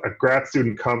have a grad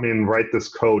student come in, write this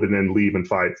code, and then leave in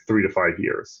 3 to 5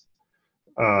 years.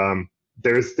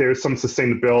 There's some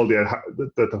sustainability.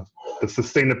 The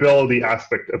sustainability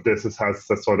aspect of this has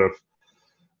sort of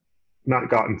not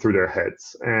gotten through their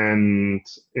heads. And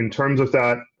in terms of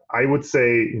that, I would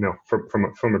say,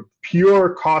 from a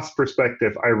pure cost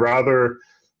perspective, I rather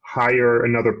hire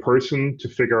another person to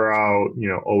figure out,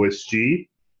 OSG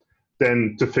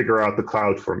than to figure out the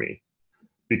cloud for me,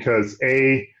 because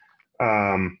the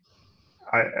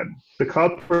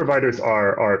cloud providers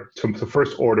are to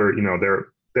first order,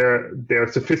 they're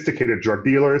sophisticated drug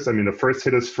dealers. I mean, the first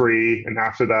hit is free, and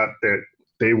after that,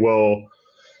 they want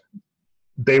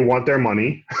their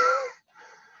money.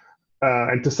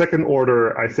 And to second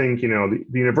order, I think, the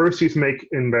universities make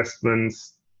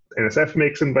investments, NSF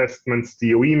makes investments,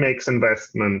 DOE makes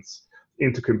investments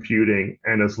into computing.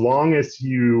 And as long as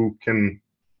you can,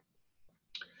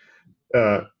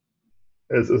 and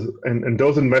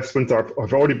those investments have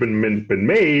already been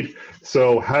made,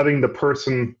 so having the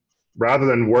person, rather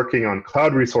than working on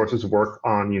cloud resources, work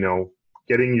on,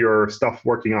 getting your stuff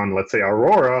working on, let's say,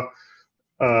 Aurora,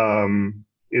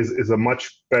 is a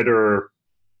much better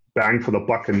bang for the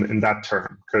buck in that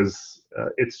term, because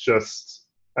it's just,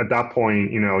 at that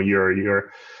point,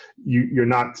 you're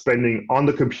not spending on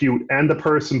the compute and the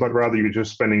person, but rather you're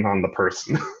just spending on the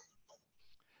person.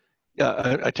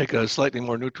 Yeah, I take a slightly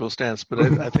more neutral stance, but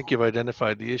I think you've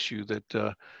identified the issue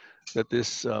that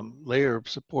this layer of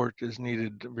support is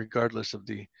needed regardless of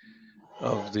the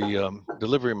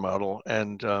delivery model,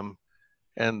 and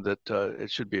that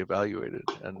it should be evaluated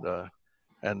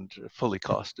and fully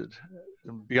costed.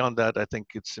 And beyond that, I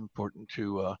think it's important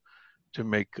to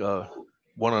make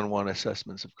one-on-one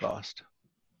assessments of cost.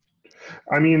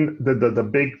 I mean,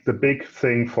 the big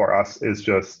thing for us is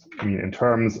just, in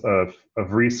terms of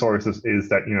resources, is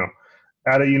that,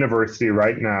 at a university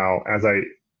right now, as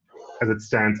it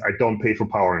stands, I don't pay for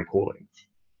power and cooling.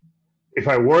 If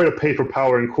I were to pay for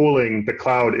power and cooling, the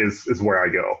cloud is where I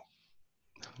go.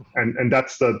 And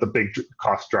that's the big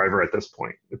cost driver at this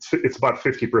point. It's about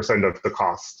 50% of the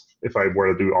cost if I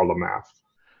were to do all the math.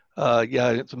 Yeah,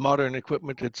 it's modern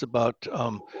equipment. It's about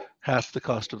half the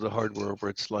cost of the hardware over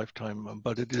its lifetime.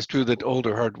 But it is true that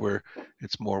older hardware,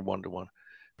 it's more one-to-one.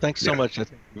 Thanks so much. I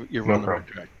think you're on the right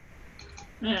track.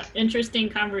 Yeah, interesting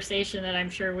conversation that I'm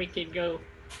sure we could go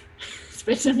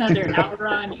spend another hour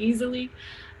on easily.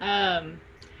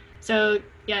 So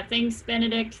yeah, thanks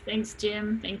Benedikt, thanks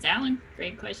Jim, thanks Alan,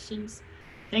 great questions.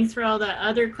 Thanks for all the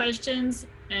other questions.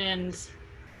 And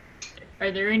are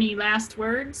there any last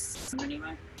words?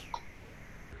 Anyone?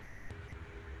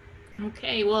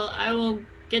 Okay, well, I will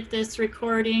get this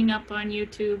recording up on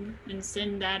YouTube and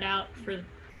send that out for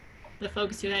the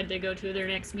folks who had to go to their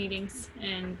next meetings.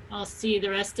 And I'll see the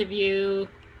rest of you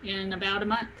in about a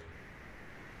month.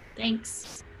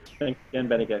 Thanks. Thanks again,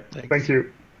 Benedikt. Thank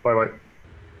you. Bye-bye.